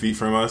 10 feet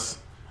from us,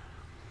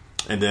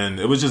 and then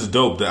it was just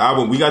dope. The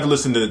album, we got to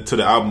listen to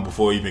the album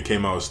before it even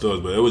came out with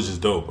stores, but it was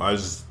just dope.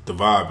 The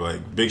vibe,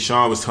 like Big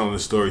Sean was telling the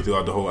story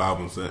throughout the whole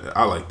album. So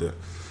I liked it.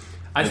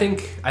 I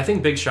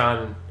think Big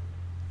Sean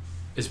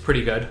is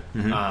pretty good.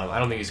 I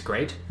don't think he's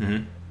great.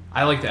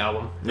 I like the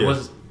album. It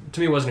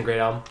wasn't a great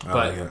album,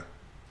 but.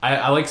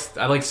 I like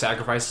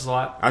Sacrifices a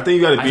lot. I think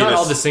you got to be. I thought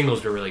all the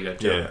singles were really good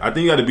too. Yeah, I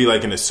think you got to be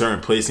like in a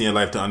certain place in your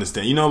life to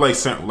understand. You know, like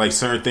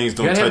certain things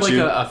don't touch you.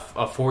 You got to have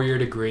like a 4-year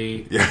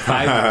degree,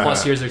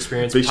 5+ years of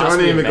experience. Big Sean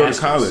didn't even go to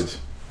college.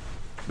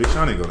 Big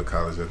Sean didn't go to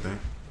college, I think.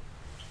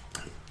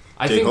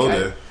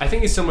 I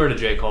think he's similar to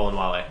J. Cole and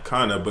Wale.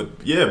 Kinda, but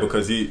yeah,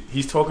 because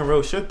he's talking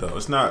real shit though.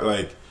 It's not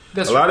like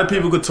a lot of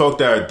people could talk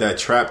that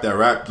trap, that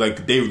rap.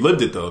 Like they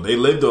lived it though. They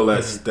lived all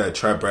that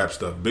trap rap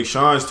stuff. Big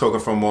Sean's talking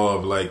from more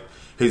of like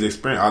his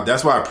experience.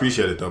 That's why I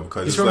appreciate it though,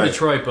 because he's from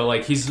Detroit, but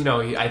like he's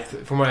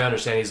from what I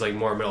understand, he's like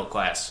more middle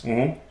class.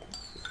 You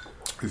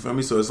feel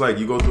me? So it's like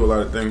you go through a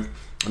lot of things,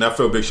 and I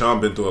feel Big Sean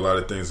been through a lot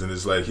of things, and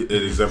it's like it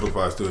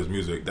exemplifies through his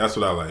music. That's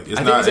what I like. I think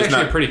he's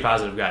actually a pretty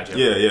positive guy too.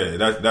 Yeah.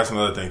 That's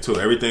another thing too.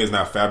 Everything is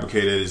not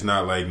fabricated. It's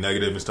not like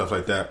negative and stuff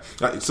like that.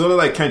 Sort of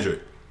like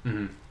Kendrick.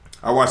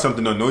 I watched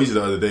something on Noisy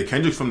the other day.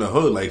 Kendrick's from the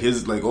hood.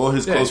 Like all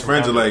his close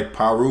friends are like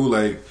Paru,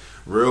 like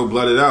real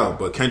blooded out.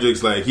 But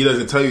Kendrick's like he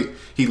doesn't tell you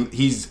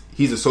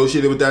he's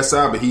associated with that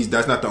side, but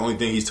that's not the only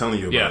thing he's telling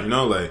you about. Yeah. You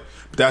know, like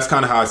but that's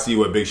kind of how I see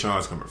where Big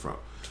Sean's coming from.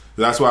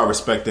 That's why I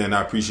respect it and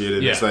I appreciate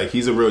it. Yeah. It's like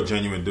he's a real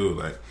genuine dude.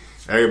 Like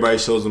everybody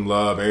shows him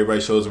love,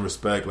 everybody shows him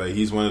respect. Like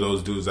he's one of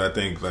those dudes. I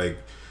think like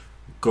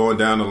going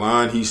down the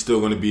line, he's still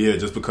going to be here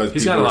just because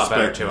he's people got a lot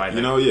better respect too. him. I think.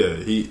 You know,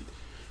 yeah.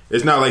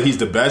 It's not like he's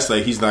the best.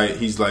 Like he's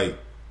like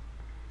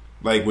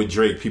with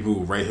Drake, people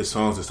who write his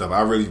songs and stuff.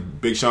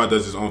 Big Sean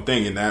does his own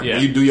thing, and that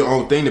when you do your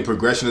own thing, the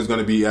progression is going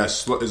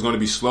to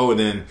be slower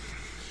than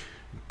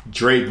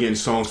Drake getting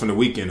songs from The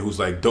Weeknd, who's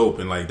like dope,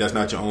 and like that's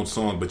not your own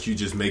song, but you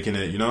just making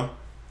it, you know.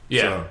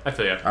 Yeah, so, I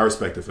feel you. I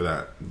respect it for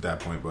that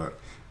point, but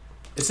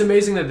it's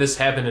amazing that this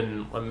happened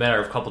in a matter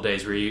of a couple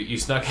days, where you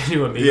snuck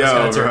into a Migos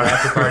concert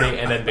after party,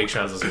 and then Big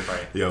Sean's listening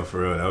party. Yo,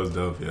 for real, that was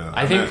dope. Yeah,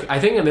 I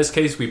think in this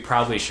case we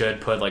probably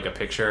should put like a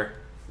picture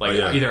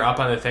Like either up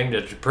on the thing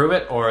to prove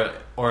it, or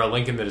a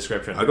link in the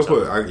description. I could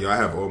put. I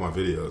have all my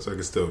videos. I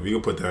can still. We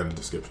can put that in the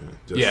description.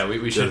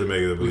 We should. To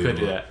make it believable. We could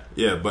do that.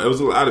 Yeah, but it was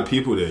a lot of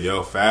people there.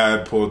 Yo,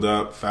 Fab pulled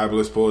up.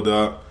 Fabulous pulled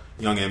up.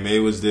 Young M.A.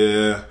 was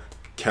there.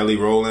 Kelly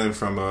Rowland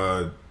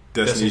from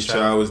Destiny's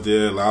Child was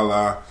there.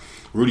 Lala.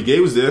 Rudy Gay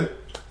was there.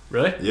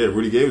 Really? Yeah,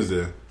 Rudy Gay was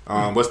there.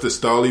 What's the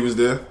Starly was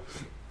there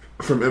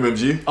from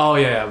MMG. Oh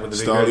yeah, with the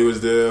Starly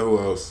was there. Who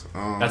else?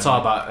 That's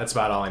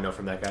about all I know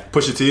from that guy.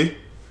 Pusha T.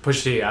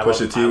 Pusha T.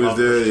 Pusha T was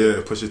there.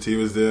 Yeah, Pusha T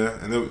was there,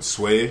 and then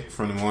Sway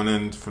from the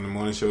morning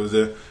show was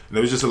there. And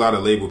there was just a lot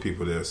of label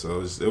people there, so it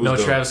was no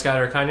dope. Travis Scott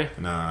or Kanye.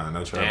 Nah,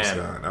 no Travis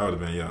Scott. That would have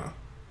been young.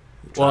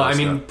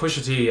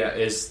 Pusha T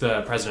is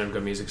the president of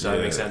good music, so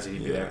it makes sense that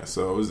he'd be there.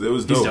 So it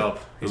was dope.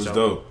 He's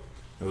dope.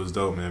 It was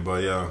dope, man.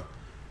 But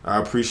I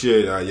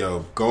appreciate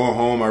going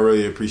home. I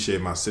really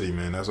appreciate my city,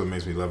 man. That's what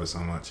makes me love it so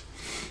much.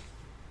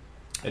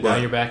 And now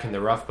you're back in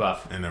the rough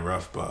buff. In the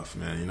rough buff,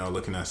 man.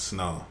 Looking at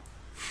snow.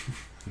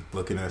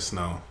 Looking at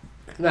snow.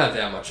 Not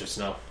that much of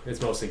snow.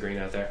 It's mostly green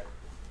out there.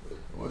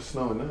 What's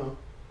snowing now?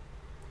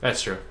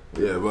 That's true.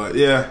 Yeah, but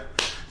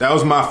that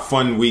was my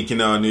fun week in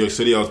New York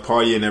City. I was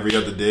partying every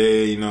other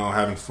day,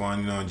 having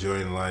fun,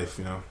 enjoying life,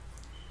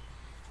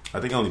 I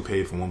think I only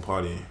paid for one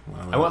party.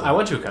 I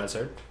went to a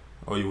concert.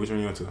 Oh, which one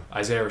you went to?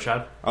 Isaiah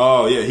Rashad.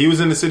 Oh, yeah, he was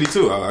in the city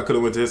too. I could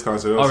have went to his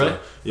concert also. Oh, really?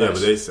 Yeah,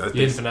 nice. But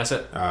you didn't finesse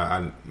it?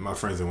 My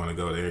friends didn't want to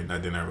go.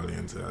 They're not really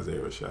into Isaiah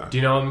Rashad. Do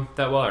you know him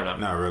that well or not?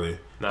 Not really.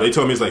 No. They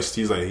told me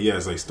he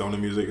has stoner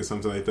music or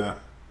something like that.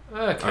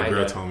 Kinda. My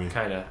girl told me.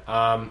 Kinda.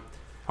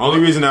 Only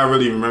reason I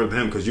really remembered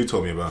him because you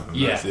told me about him.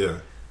 Yeah.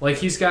 Like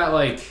he's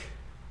got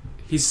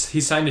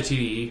he's signed to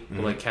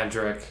TDE with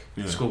Kendrick,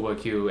 Schoolboy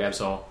Q,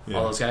 Absol, all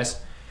those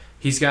guys.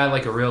 He's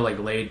got a real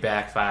laid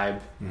back vibe,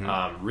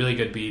 really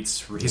good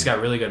beats. He's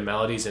got really good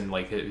melodies, and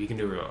he can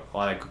do a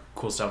lot of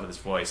cool stuff with his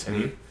voice.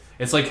 And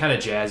it's kind of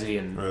jazzy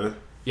and really?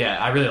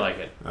 Yeah, I really like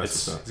it.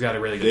 He's got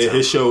a really good sound.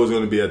 His show was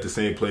going to be at the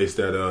same place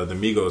that the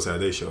Migos had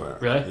their show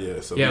at. Really?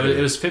 Yeah. So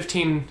it was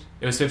 $15.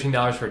 It was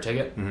 $15 for a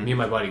ticket. Me and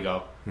my buddy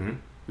go.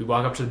 We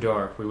walk up to the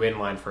door. We wait in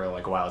line for a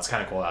while. It's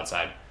kind of cold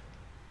outside,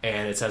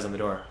 and it says on the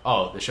door,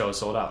 "Oh, the show is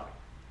sold out."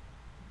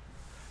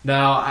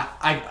 Now,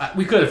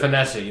 we could have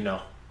finessed it,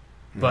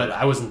 but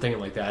I wasn't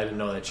thinking like that. I didn't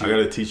know that I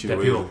gotta teach you the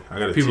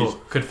ways. People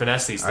could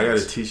finesse these things. I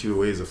gotta teach you the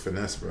ways of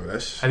finesse, bro.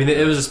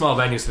 It was a small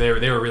venue, so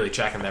they were really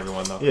checking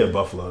everyone though. Yeah,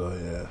 Buffalo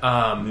though.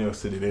 Yeah. New York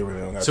City, they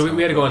really don't got. So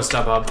we had to go on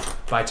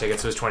StubHub, buy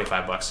tickets. It was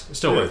 $25. It's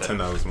still worth it.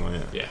 $10 more.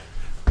 Yeah.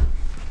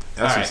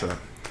 That's what's up.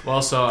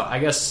 Well, so I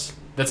guess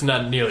that's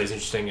not nearly as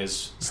interesting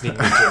as sneaking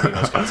into a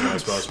Migos concert, I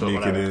suppose.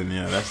 Sneaking in,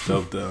 that's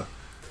dope though.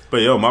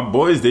 But my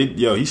boys,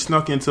 he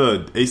snuck into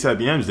ASAP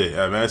Yams Day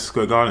at Madison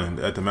Square Garden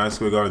at the Madison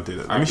Square Garden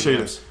Theater. Let me show you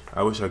this.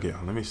 I wish I could.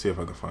 Let me see if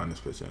I can find this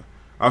picture.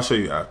 I'll show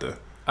you after.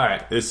 All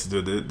right.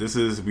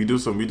 We do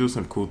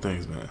some cool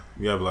things, man.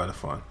 We have a lot of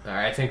fun. All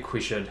right. I think we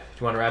should. Do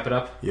you want to wrap it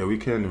up? Yeah, we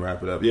can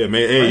wrap it up. Yeah,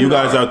 man. Hey, you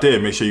guys out there,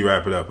 make sure you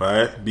wrap it up. All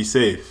right. Be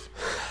safe.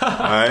 All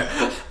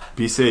right.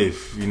 Be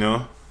safe.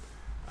 All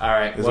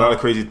right. There's a lot of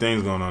crazy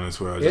things going on in this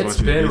world.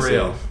 It's been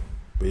real. Safe.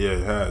 But yeah,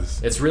 it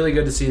has. It's really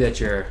good to see that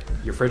your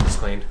fridge is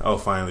cleaned. Oh,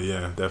 finally,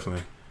 yeah,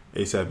 definitely.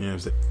 ASAP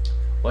Yams Day.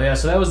 Well, yeah.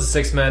 So that was the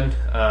Six Men.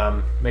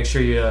 Make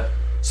sure you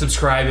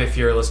subscribe if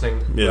you're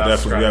listening. Yeah,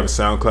 definitely. We have a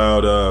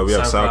SoundCloud. We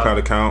have a SoundCloud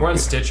account. We're on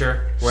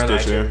Stitcher. We're on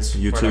iTunes.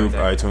 YouTube,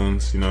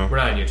 iTunes. We're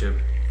not on YouTube.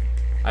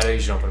 I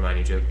usually don't put them on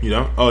YouTube. You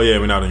don't? Oh yeah,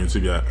 we're not on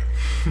YouTube yet.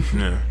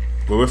 Yeah,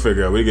 but we'll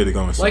figure out. We'll get it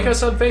going soon. Like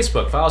us on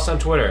Facebook. Follow us on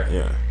Twitter.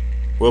 Yeah,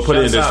 we'll put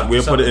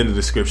it in the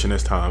description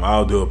this time.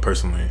 I'll do it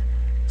personally,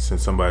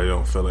 since somebody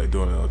don't feel like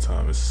doing it all the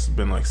time. It's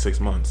been 6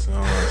 months. I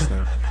don't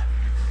understand.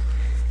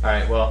 All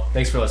right. Well,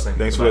 thanks for listening.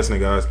 Thanks for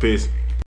listening, guys. Peace.